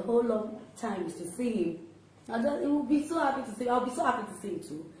a whole long time is to see him. He will be so happy to see him. I'll be so happy to see him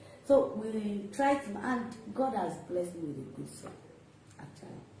too. So we try to, and God has blessed me with a good son,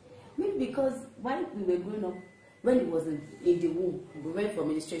 actually. Maybe because while we were growing up, when he was in the womb, we went for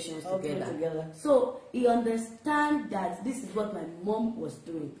ministrations together. So he understands that this is what my mom was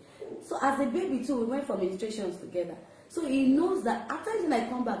doing. So as a baby too, we went for ministrations together. So he knows that after when I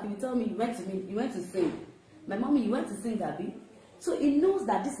come back, he will tell me, you went to sing. My mommy, you went to sing, Abby. So he knows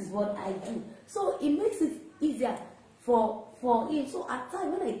that this is what I do. So it makes it easier for him. So at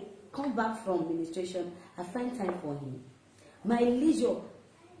times when I come back from ministration, I find time for him. My leisure,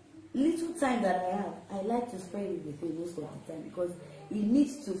 little time that I have, I like to spend it with him most of the time because he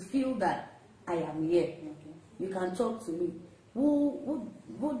needs to feel that I am here. Okay. You can talk to me.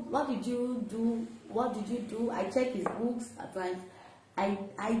 What did you do? What did you do? I check his books at times. I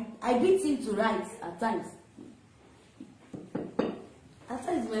beat him to write at times. At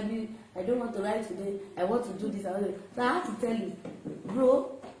times maybe I don't want to write today. I want to do this. So I have to tell him,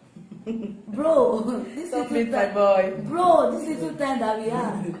 bro, this little time that we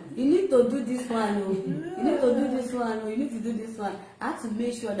have, you need to do this one. You need to do this one. You need to do this one. I have to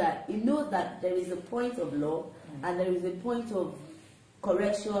make sure that he knows that there is a point of love, and there is a point of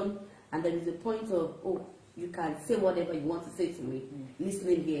correction, and there is a point of, oh, you can say whatever you want to say to me,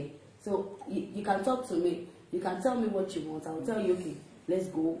 listening here. So you can talk to me. You can tell me what you want. I will tell you, okay, let's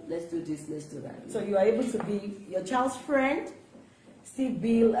go, let's do this, let's do that. So you are able to be your child's friend, still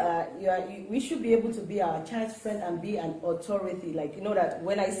be, we should be able to be our child's friend and be an authority. Like, you know that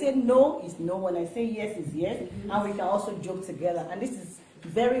when I say no is no, when I say yes is yes, and we can also joke together. And this is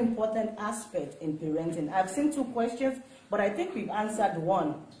very important aspect in parenting. I've seen two questions, but I think we've answered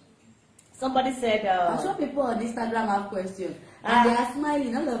one. Somebody said... I'm sure people on Instagram have questions, and they are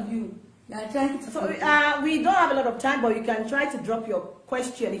smiling, all of you. They are trying to... So we don't have a lot of time, but you can try to drop your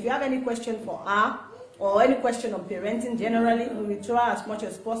question. If you have any question for her, or any question on parenting generally, we will try as much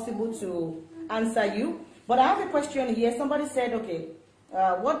as possible to answer you. But I have a question here. Somebody said, okay,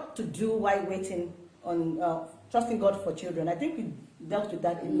 what to do while waiting on trusting God for children. I think we dealt with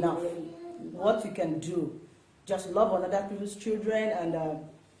that enough. What you can do. Just love on other people's children and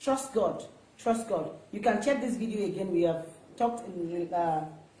trust God. Trust God. You can check this video again. We have talked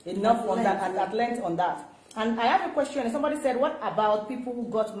enough on that, at length on that. And I have a question. Somebody said, what about people who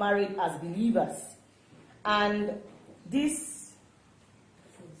got married as believers? And things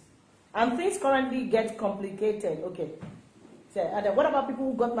currently get complicated. Okay. So, what about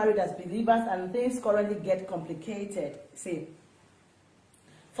people who got married as believers and things currently get complicated? See,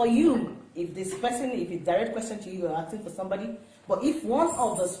 for you, if this person, if it's a direct question to you, you're asking for somebody, but if one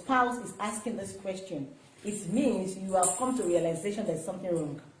of the spouse is asking this question, it means you have come to realization there's something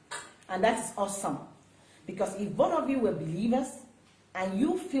wrong. And that is awesome. Because if both of you were believers and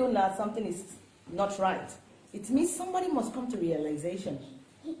you feel that something is not right, it means somebody must come to realization.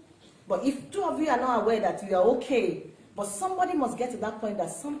 But if two of you are not aware that you are okay, but somebody must get to that point that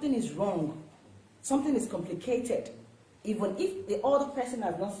something is wrong, something is complicated, even if the other person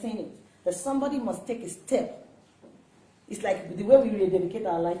has not seen it, that somebody must take a step. It's like the way we rededicate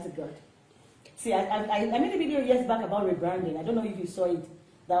our life to God. See, I made a video years back about rebranding. I don't know if you saw it.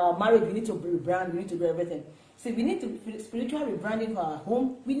 That our marriage, we need to rebrand, we need to do everything. See, we need to spiritual rebranding for our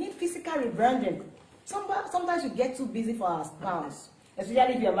home. We need physical rebranding. Sometimes we get too busy for our spouse.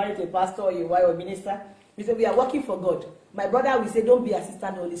 Especially if you are married to a pastor or a wife or a minister. We say, we are working for God. My brother will say, don't be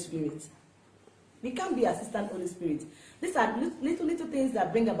assistant Holy Spirit. We can't be assistant Holy Spirit. These are little things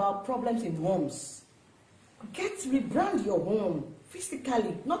that bring about problems in homes. Rebrand your home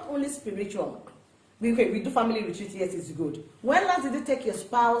physically, not only spiritual. We do family retreat, yes, it's good. When last did you take your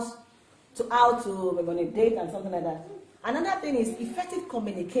spouse out to we're going to date and something like that? Another thing is effective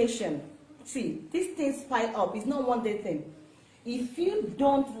communication. See, these things pile up. It's not one day thing. If you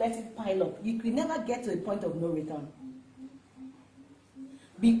don't let it pile up, you will never get to a point of no return.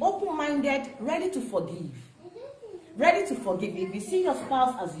 Be open-minded, ready to forgive. Ready to forgive. If you see your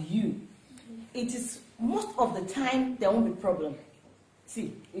spouse as you, it is most of the time there won't be problem.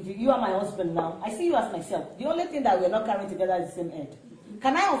 See, if you are my husband now, I see you as myself. The only thing that we're not carrying together is the same head.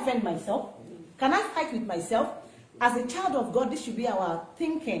 Can I offend myself? Can I fight with myself? As a child of God, this should be our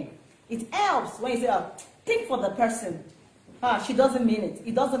thinking. It helps when you say, think for the person. She doesn't mean it.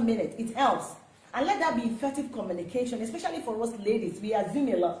 It doesn't mean it. It helps. And let that be effective communication, especially for us ladies. We assume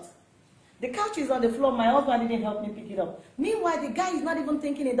a lot. The couch is on the floor. My husband didn't help me pick it up. Meanwhile, the guy is not even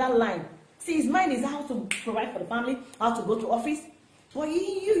thinking in that line. See, his mind is how to provide for the family, how to go to office. But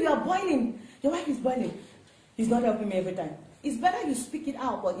you are boiling. Your wife is boiling. He's not helping me every time. It's better you speak it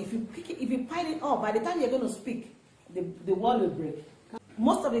out. But if you pile it up, by the time you're going to speak, the wall will break.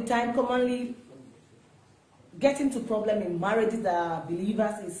 Most of the time, commonly, getting to problem in marriages that are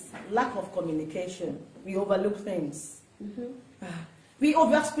believers is lack of communication. We overlook things. We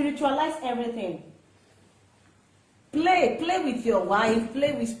over-spiritualize everything. Play with your wife,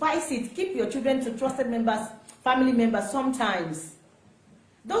 spice it. Keep your children to trusted members, family members sometimes.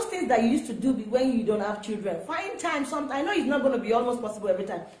 Those things that you used to do when you don't have children. Find time sometime. I know it's not going to be almost possible every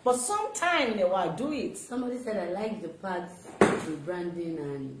time, but sometime in a while, do it. Somebody said, I like the parts of branding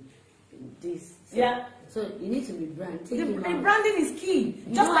and this. So, yeah. So you need to rebrand. The branding is key.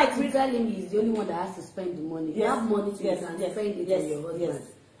 You just like to tell him he's the only one that has to spend the money. Yes. You have money to spend it yes. on your husband. Yes.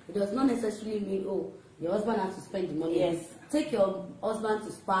 It does not necessarily mean, oh, your husband has to spend the money. Yes. Take your husband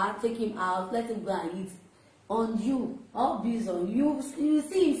to spa, take him out, let him go and eat. On you, all bills on you. You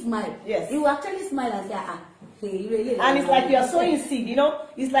see him smile. Yes. He will actually smile and say, hey, really. And it's like you are sowing seed, you know.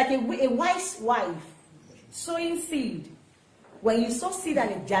 It's like a wise wife sowing seed. When you sow seed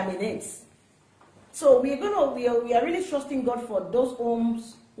and it germinates. So we are really trusting God for those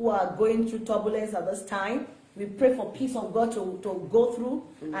homes who are going through turbulence at this time. We pray for peace of God to go through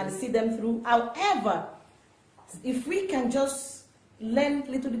and see them through. However, if we can just learn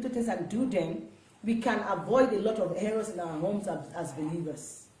little things and do them, we can avoid a lot of errors in our homes as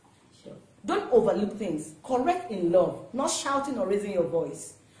believers. Sure. Don't overlook things. Correct in love, not shouting or raising your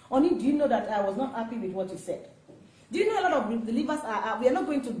voice. Only, do you know that I was not happy with what you said? Do you know a lot of believers we are not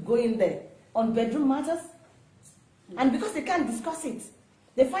going to go in there on bedroom matters? And because they can't discuss it,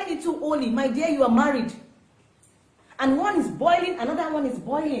 they find it too holy. My dear, you are married. And one is boiling, another one is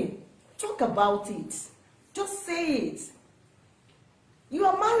boiling. Talk about it. Just say it. You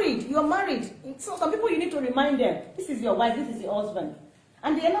are married. You are married. So some people, you need to remind them, this is your wife, this is your husband.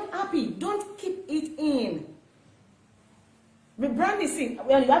 And they are not happy. Don't keep it in. Rebrand is in.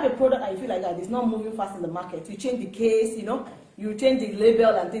 When you have a product and you feel like that, it's not moving fast in the market. You change the case, you know, you change the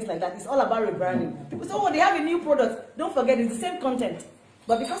label and things like that. It's all about rebranding. People say, oh, they have a new product. Don't forget, it's the same content.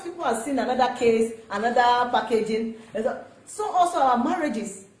 But because people have seen another case, another packaging, so also our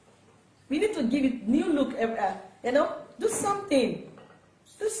marriages, we need to give it new look, you know, do something.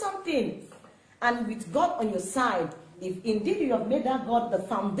 Do something. And with God on your side, if indeed you have made that God the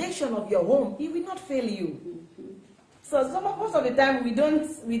foundation of your home, He will not fail you. So most of the time we don't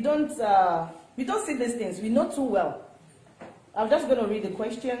see these things. We know too well. I'm just going to read the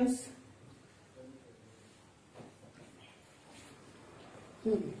questions.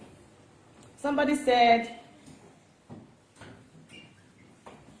 Somebody said,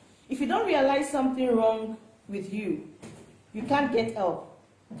 if you don't realize something wrong with you, you can't get help.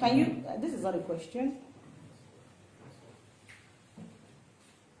 Can you, this is not a question.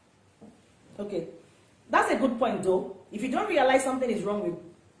 Okay. That's a good point though. If you don't realize something is wrong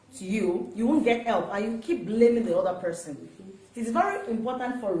with you, you won't get help and you keep blaming the other person. It is very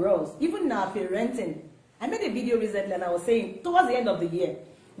important for us, even in our parenting, I made a video recently and I was saying, towards the end of the year,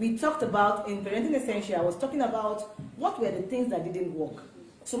 we talked about, in Parenting Essential, I was talking about what were the things that didn't work.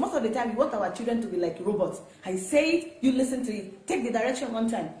 So most of the time, we want our children to be like robots. I say it, you listen to it, take the direction one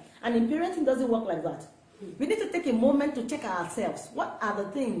time. And in parenting, it doesn't work like that. We need to take a moment to check ourselves. What are the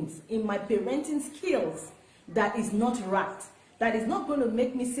things in my parenting skills that is not right? That is not going to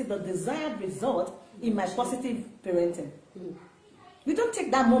make me see the desired result in my positive parenting. We don't take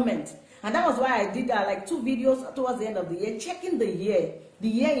that moment. And that was why I did like 2 videos towards the end of the year, checking the year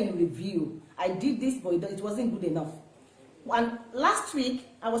in review. I did this, but it wasn't good enough. And last week,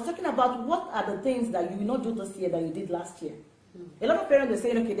 I was talking about what are the things that you will not do this year that you did last year. A lot of parents are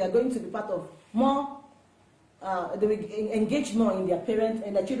saying, okay, they are going to be part of more, they will engage more in their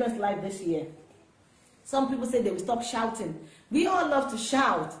children's life this year. Some people say they will stop shouting. We all love to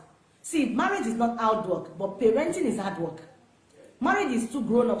shout. See, marriage is not hard work, but parenting is hard work. Marriage is too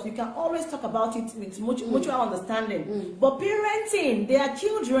grown-ups. You can always talk about it with mutual understanding. But parenting, they are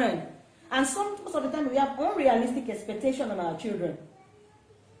children. And most of the time, we have unrealistic expectations on our children.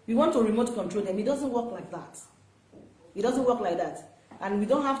 We want to remote control them. It doesn't work like that. It doesn't work like that. And we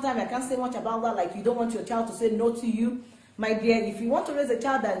don't have time. I can't say much about that. Like, you don't want your child to say no to you. My dear, if you want to raise a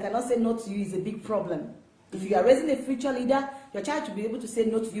child that cannot say no to you, it's a big problem. If you are raising a future leader, your child should be able to say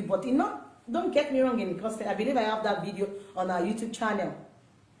no to you. But don't get me wrong in the context. I believe I have that video on our YouTube channel.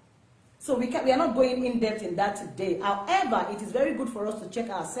 So we are not going in depth in that today. However, it is very good for us to check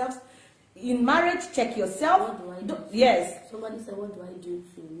ourselves. In marriage, check yourself. What do I do? Yes. Somebody said, what do I do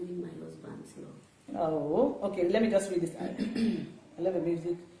to win my husband's love? Oh, okay. Let me just read this. I love the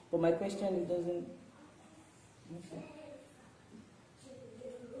music, but my question, it doesn't.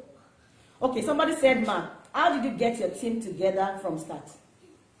 Okay, somebody said, Ma, how did you get your team together from start?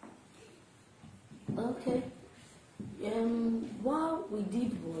 Okay. What we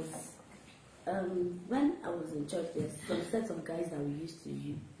did was, when I was in church, there's some sets of guys that we used to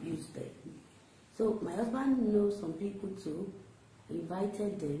use there. So my husband knows some people too. He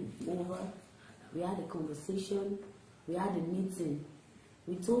invited them over. We had a conversation. We had a meeting.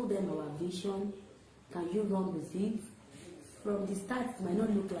 We told them our vision. Can you run with it? From the start, it might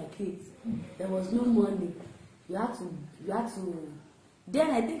not look like it. There was no money. You had to.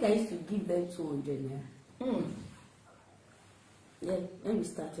 Then I think I used to give them 200 naira. Yeah, when we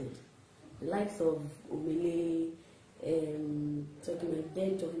started. The likes of Omele, talking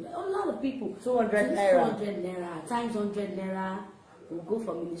a lot of people. 200 naira. 200 naira, times 100 naira. We'll go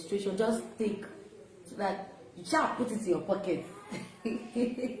for administration. Just take so that you shall put it in your pocket.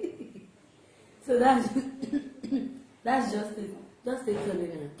 So that's just it. Just take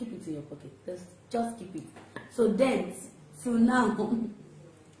 200 naira, keep it in your pocket. Just keep it. So then, till now,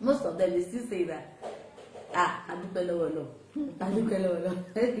 most of them they still say that.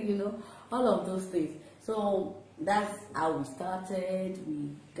 You know, all of those things. So that's how we started.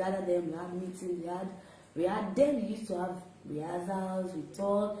 We gathered them, we had meetings, then we used to have rehearsals, we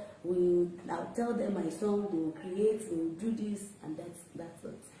talk, I'll tell them my song, they will create, they will do this, and that's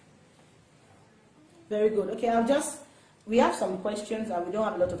it. Very good. Okay, we have some questions and we don't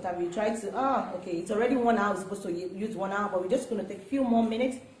have a lot of time. We try to, okay, it's already 1 hour, we're supposed to use 1 hour, but we're just going to take a few more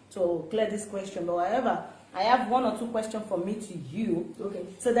minutes to clear this question. But however, I have 1 or 2 questions from me to you. Okay.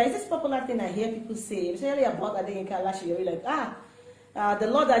 So there is this popular thing I hear people say, especially about Adeyinka Alaseyori, like, the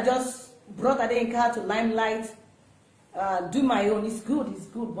Lord that just brought Adeyinka to limelight, do my own, it's good,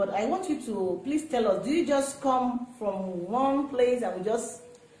 but I want you to please tell us, do you just come from one place and we just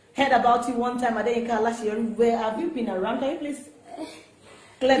heard about you one time, Adeyinka Alaseyori? Where have you been around? Can you please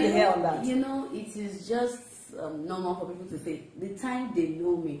clear the hair on that? You know, it is just normal for people to say the time they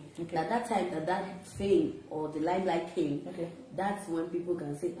know me. Okay. That time that fame or the limelight came. Okay. That's when people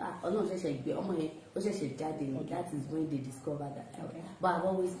can say, that is when they discover that. Okay. But I've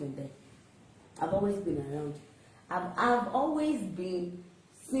always been there. I've always been around. I've always been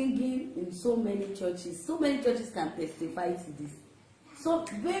singing in so many churches. So many churches can testify to this. So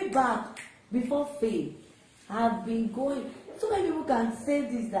way back before fame, I've been going. So many people can say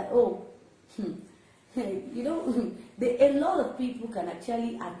this, that you know, a lot of people can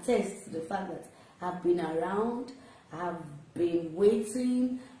actually attest to the fact that I've been around, I've been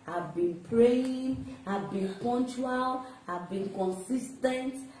waiting, I've been praying, I've been punctual, I've been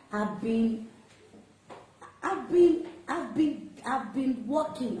consistent, I've been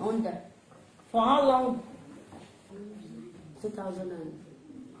working on that. For how long?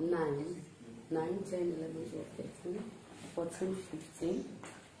 2009, 9, 10, 11, 12, 13, 14, 15.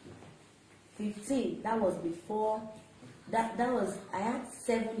 15, that was before, that was, I had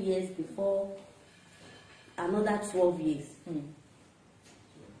 7 years before another 12 years.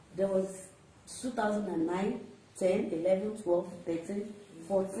 There was 2009, 10, 11, 12, 13,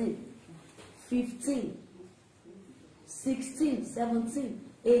 14, 15, 16, 17,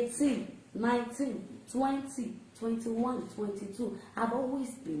 18, 19, 20, 21, 22. I've always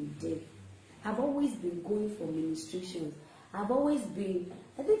been there. I've always been going for ministrations. I've always been,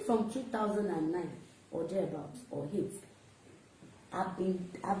 I think from 2009 or thereabouts, or 8. I've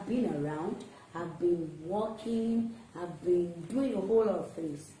been around, I've been walking, I've been doing a whole lot of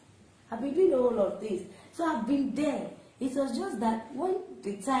things. So I've been there. It was just that when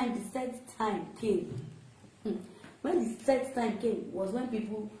the set time came, was when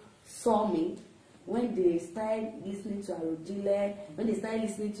people saw me, when they started listening to Arodile, when they started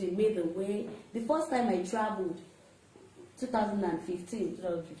listening to Made the Way. The first time I traveled, 2015,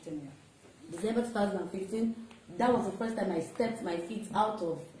 yeah. December 2015, that was the first time I stepped my feet out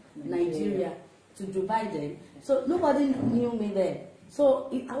of Nigeria to Dubai then. So nobody knew me there. So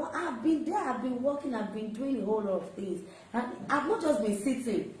I've been there, I've been working, I've been doing a whole lot of things. And I've not just been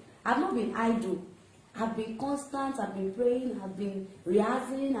sitting, I've not been idle. I've been constant, I've been praying, I've been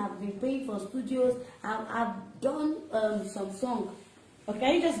rehearsing, I've been paying for studios, I've done some songs. Okay,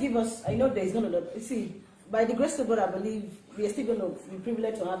 can you just give us, I know there's going to, see, by the grace of God, I believe we are still going to be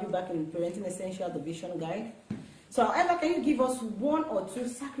privileged to have you back in Parenting Essential, the Vision Guide. So, however, can you give us 1 or 2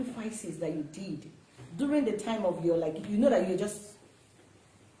 sacrifices that you did during the time of your, like, you know that you just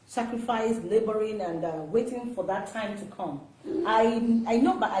sacrificed, laboring, and waiting for that time to come? I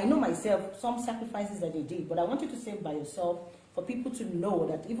know myself, some sacrifices that you did, but I want you to say by yourself for people to know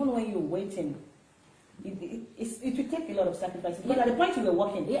that even when you're waiting, it will take a lot of sacrifices. But at the point you were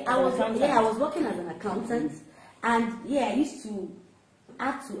working, I was working as an accountant, and I used to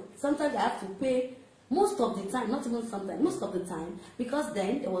have to. Sometimes I have to pay. Most of the time, not even sometimes, most of the time, because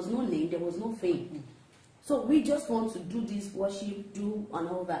then there was no name, there was no fame. So we just want to do this worship, do and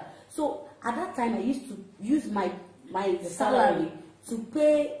all that. So at that time, I used to use my salary to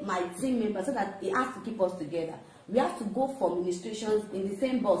pay my team members so that it has to keep us together. We have to go for ministrations in the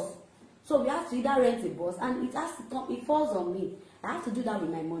same bus. So we have to either rent a bus, and it has to come, it falls on me. I have to do that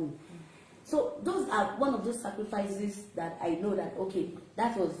with my money. So those are one of those sacrifices that I know that, okay,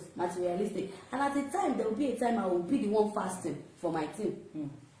 that was materialistic. And at the time, there will be a time I will be the one fasting for my team.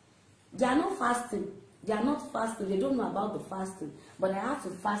 They are not fasting. They are not fasting. They don't know about the fasting. But I have to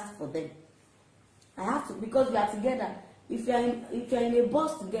fast for them. I have to, because we are together. If you are in a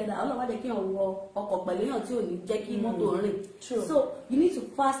bus together, all of they can True. So you need to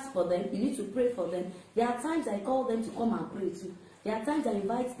fast for them. You need to pray for them. There are times I call them to come and pray too. There are times I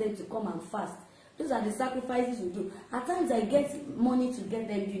invite them to come and fast. Those are the sacrifices we do. At times I get money to get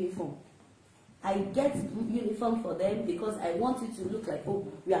them uniform. I get uniform for them because I want it to look like, oh,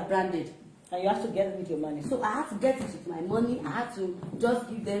 we are branded. And you have to get it with your money. So I have to get it with my money. I have to just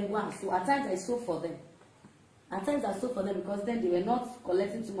give them one. So at times I sew for them. At times I sew for them because then they were not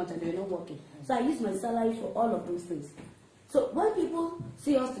collecting too much and they were not working. So I use my salary for all of those things. So when people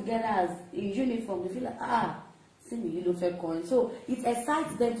see us together as in uniform, they feel like, see me, you know, fair coin. So it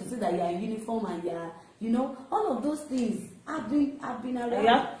excites them to see that you are in uniform and you are, you know, all of those things. I've been around.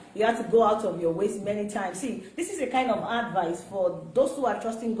 Yeah, you have to go out of your ways many times. See, this is a kind of advice for those who are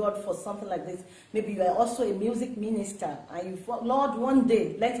trusting God for something like this. Maybe you are also a music minister and you thought, Lord, one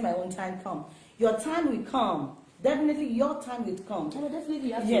day, let my own time come. Your time will come. Definitely your time will come. Oh, definitely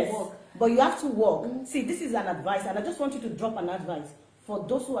you have to work. But you have to work. See, this is an advice, and I just want you to drop an advice for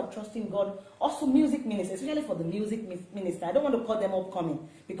those who are trusting God. Also music ministers, especially for the music minister. I don't want to call them upcoming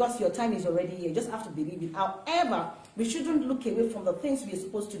because your time is already here. You just have to believe it. However, we shouldn't look away from the things we're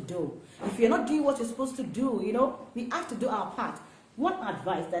supposed to do. If you're not doing what you're supposed to do, you know, we have to do our part. One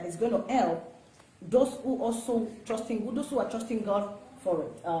advice that is going to help those who also those who are trusting God for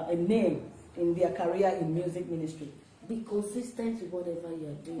a name in their career in music ministry. Be consistent with whatever you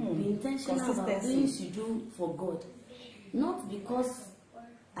are doing. Be intentional about things you do for God. Not because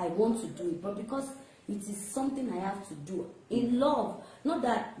I want to do it, but because it is something I have to do in love. Not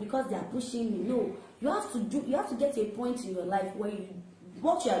that because they are pushing me. No, you have to do. You have to get to a point in your life where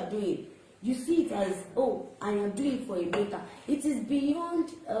what you are doing, you see it as, oh, I am doing it for a maker. It is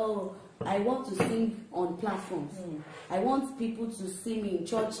beyond, oh, I want to sing on platforms. I want people to see me in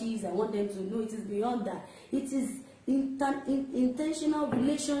churches. I want them to know. It is beyond that. It is intentional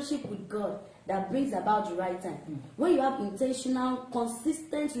relationship with God that brings about the right time. When you have intentional,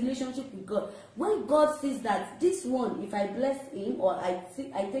 consistent relationship with God, when God sees that this one, if I bless him or I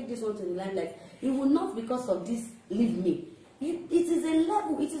take this one to the limelight, it will not because of this leave me. It is a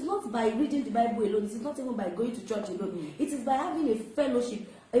level. It is not by reading the Bible alone. It is not even by going to church alone. It is by having a fellowship.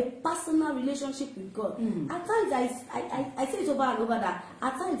 a personal relationship with God. At times I say it over and over that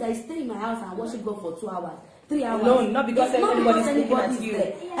at times I stay in my house and worship God for 2 hours, 3 hours. No, not because anybody's looking at you.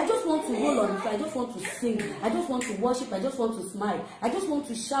 There. I just want to roll on the floor. I just want to sing. I just want to worship. I just want to smile. I just want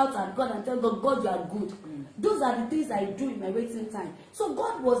to shout at God and tell God, God, you are good. Those are the things I do in my waiting time. So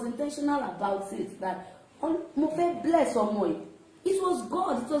God was intentional about it, that mo fẹ́ bless someone. It was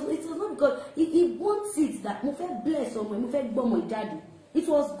God. It was not because he wants it that mo fẹ́ bless someone. Mo fẹ́ gbọ́ ọmọ jáde. It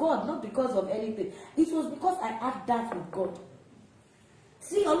was God, not because of anything. It was because I had that with God.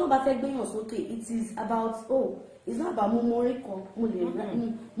 See, all about it is about, it's not about mo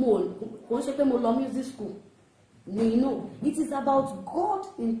music school. No, it is about God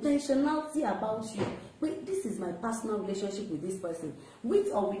intentionality about you. Wait, this is my personal relationship with this person.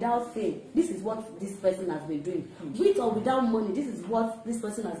 With or without fame, this is what this person has been doing. With or without money, this is what this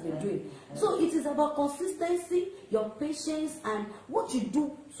person has been doing. So it is about consistency, your patience, and what you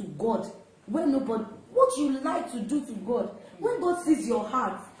do to God. What you like to do to God. When God sees your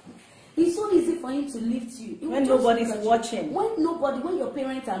heart, it's so easy for him to lift you. When nobody's watching. When your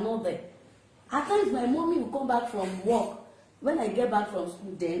parents are not there. At times my mommy will come back from work when I get back from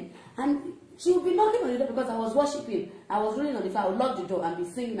school then, and she will be knocking on the door because I was worshiping. I was rolling on the floor. I would lock the door and be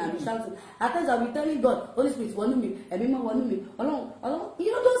singing and be shouting. At times I will be telling God, Holy Spirit, want me, want me, along.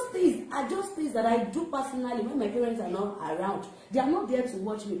 You know, those things are just things that I do personally when my parents are not around. They are not there to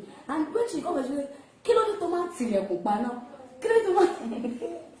watch me. And when she comes, she says,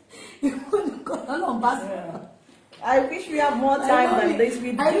 I wish we have more time than this.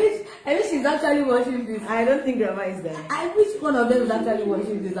 I wish she's actually watching this. I don't think Grandma is there. I wish one of them is actually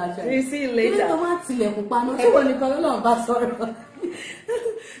watching this actually. She'll see you later.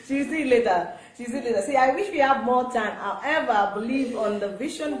 She'll see you later. See, I wish we have more time. However, I believe on the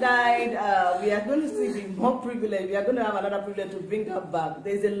vision guide, we are going to be more privileged. We are going to have another privilege to bring her back.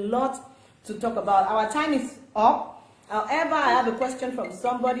 There's a lot to talk about. Our time is up. However, I have a question from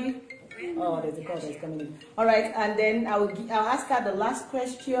somebody. Oh, there's a call that's coming in. All right, and then I'll ask her the last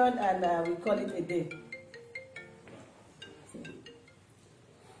question, and we call it a day.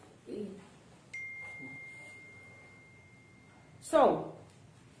 So,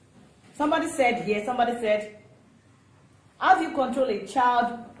 somebody said, how do you control a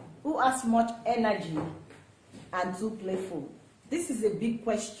child who has much energy and too playful? This is a big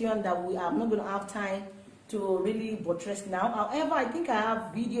question that we are not going to have time to really buttress now. However, I think I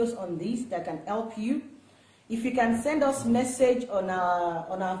have videos on this that can help you. If you can send us message on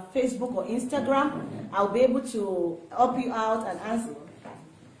our Facebook or Instagram, I'll be able to help you out and answer.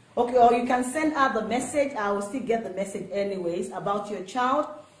 Okay, or you can send out the message. I will still get the message anyways about your child.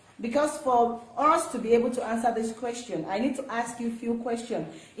 Because for us to be able to answer this question, I need to ask you a few questions.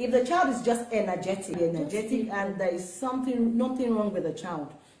 If the child is just energetic, and there is nothing wrong with the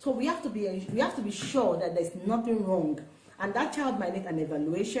child. So we have to be sure that there's nothing wrong. And that child might need an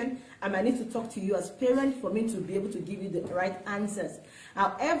evaluation. I might need to talk to you as parents for me to be able to give you the right answers.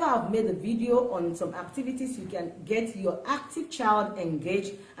 However, I've made a video on some activities you can get your active child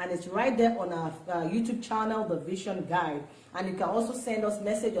engaged, and it's right there on our YouTube channel, The Vision Guide. And you can also send us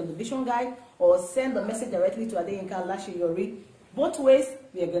message on The Vision Guide or send the message directly to Adeyinka Alaseyori. Both ways,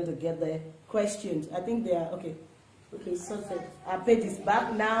 we are going to get the questions. I think they are okay. Okay, so our page is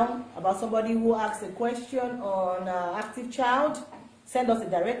back now about somebody who asks a question on active child. Send us a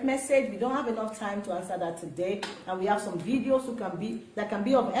direct message. We don't have enough time to answer that today, and we have some videos that can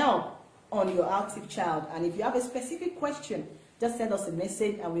be of help on your active child. And if you have a specific question, just send us a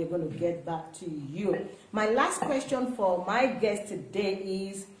message and we're going to get back to you. My last question for my guest today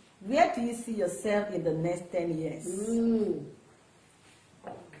is, where do you see yourself in the next 10 years?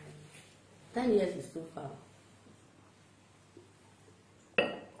 10 years is too far.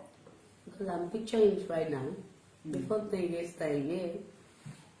 Because I'm picturing it right now. Before 10 years time,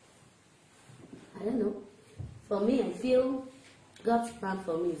 I don't know. For me, I feel God's plan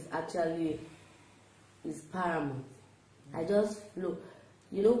for me is paramount. I just flow.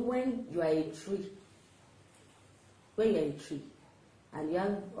 You know, when you are a tree, and you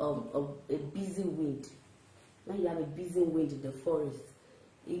have a busy wind, when you have a busy wind in the forest,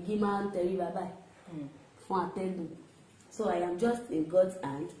 so I am just in God's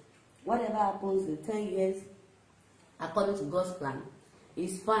hand. Whatever happens in 10 years, according to God's plan,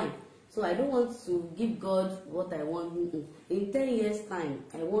 is fine. So I don't want to give God what I want. In 10 years' time,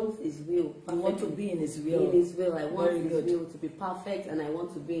 I want His will. I want to be in His will. In His will. I want His will to be perfect, and I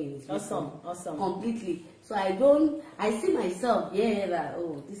want to be in His will. Awesome. Completely. So I see myself, that,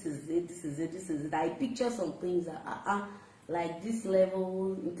 oh, this is it. I picture some things that like this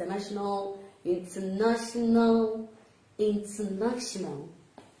level, international.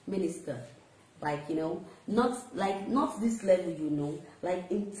 minister. Like, you know, not this level, you know,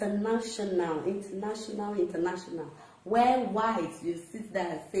 like international, where whites you sit there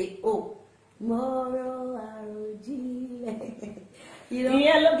and say, oh, Moro Arojile. You know,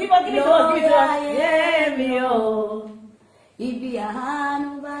 yeah, give it to us. Yeah, me oh. Ibi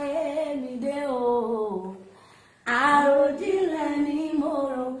ahanu ba emi de oh. Arojile ni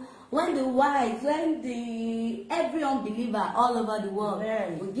Moro. When every unbeliever all over the world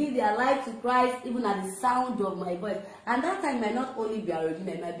will give their life to Christ, even at the sound of my voice, and that time might not only be Arojile,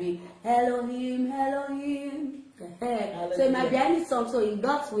 it might be Elohim, Elohim. So it might be any song. So in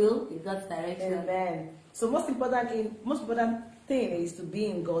God's will, in God's direction. Amen. So most important thing is to be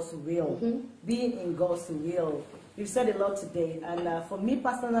in God's will. Being in God's will. You've said a lot today, and for me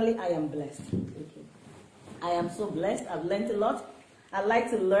personally, I am blessed. I am so blessed. I've learned a lot. I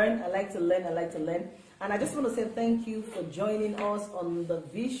like to learn. And I just want to say thank you for joining us on the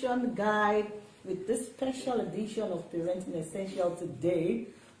Vision Guide with this special edition of Parenting Essential today.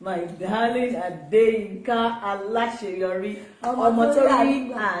 My darling Adeyinka Alaseyori,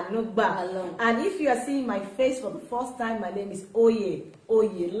 Omotori Anugba. And if you are seeing my face for the first time, my name is Oye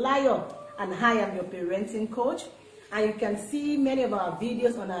Lion, and I am your parenting coach. And you can see many of our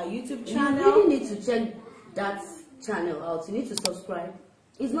videos on our YouTube channel. You really need to check that channel out. You need to subscribe.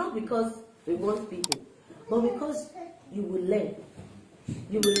 It's not because we want people, but because you will learn.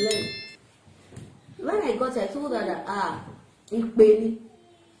 You will learn. When I got here, I told her that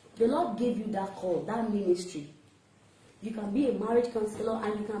the Lord gave you that call, that ministry. You can be a marriage counselor,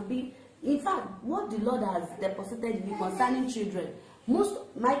 and you can be, in fact, what the Lord has deposited in you concerning children.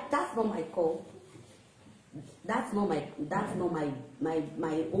 That's not my call. That's not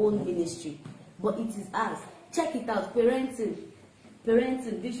my own ministry, but it is ours. Check it out. Parenting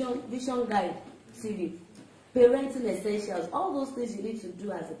Vision Guide TV, Parenting Essentials. All those things you need to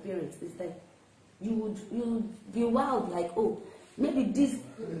do as a parent is that you would be wild, like, oh, maybe this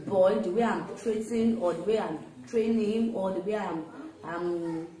boy, the way I'm treating, or the way I'm training him, or the way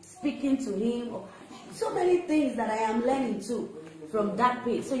I'm speaking to him, or so many things that I am learning too from that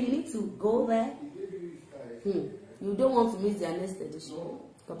page. So you need to go there. You don't want to miss their next edition.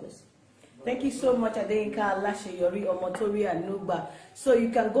 God bless. Thank you so much, Adeyinka Alaseyori, Omotori Anugba. So you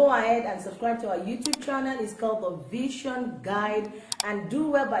can go ahead and subscribe to our YouTube channel. It's called the Vision Guide, and do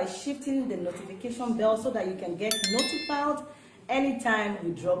well by shifting the notification bell so that you can get notified anytime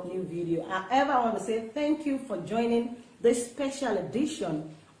we drop new video. However, I want to say thank you for joining this special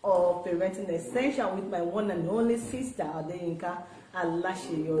edition of Parenting Essential with my one and only sister, Adeyinka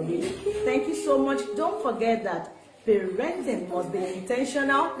Alaseyori. Thank you so much. Don't forget that parenting must be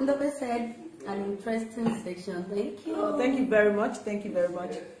intentional. And the said an interesting section. Thank you. Oh, thank you very much. Thank you very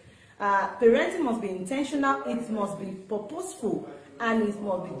much. Parenting must be intentional. It must be purposeful, and it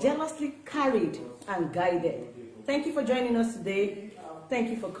must be jealously carried and guided. Thank you for joining us today. Thank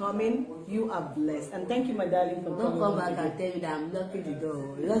you for coming. You are blessed. And thank you, my darling, for coming. Don't come back and tell me that I'm locking the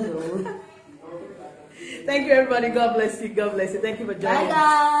door. Thank you, everybody. God bless you. God bless you. Thank you for joining us.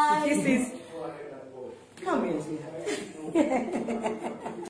 Bye, guys. Kisses. Come here, sweetheart.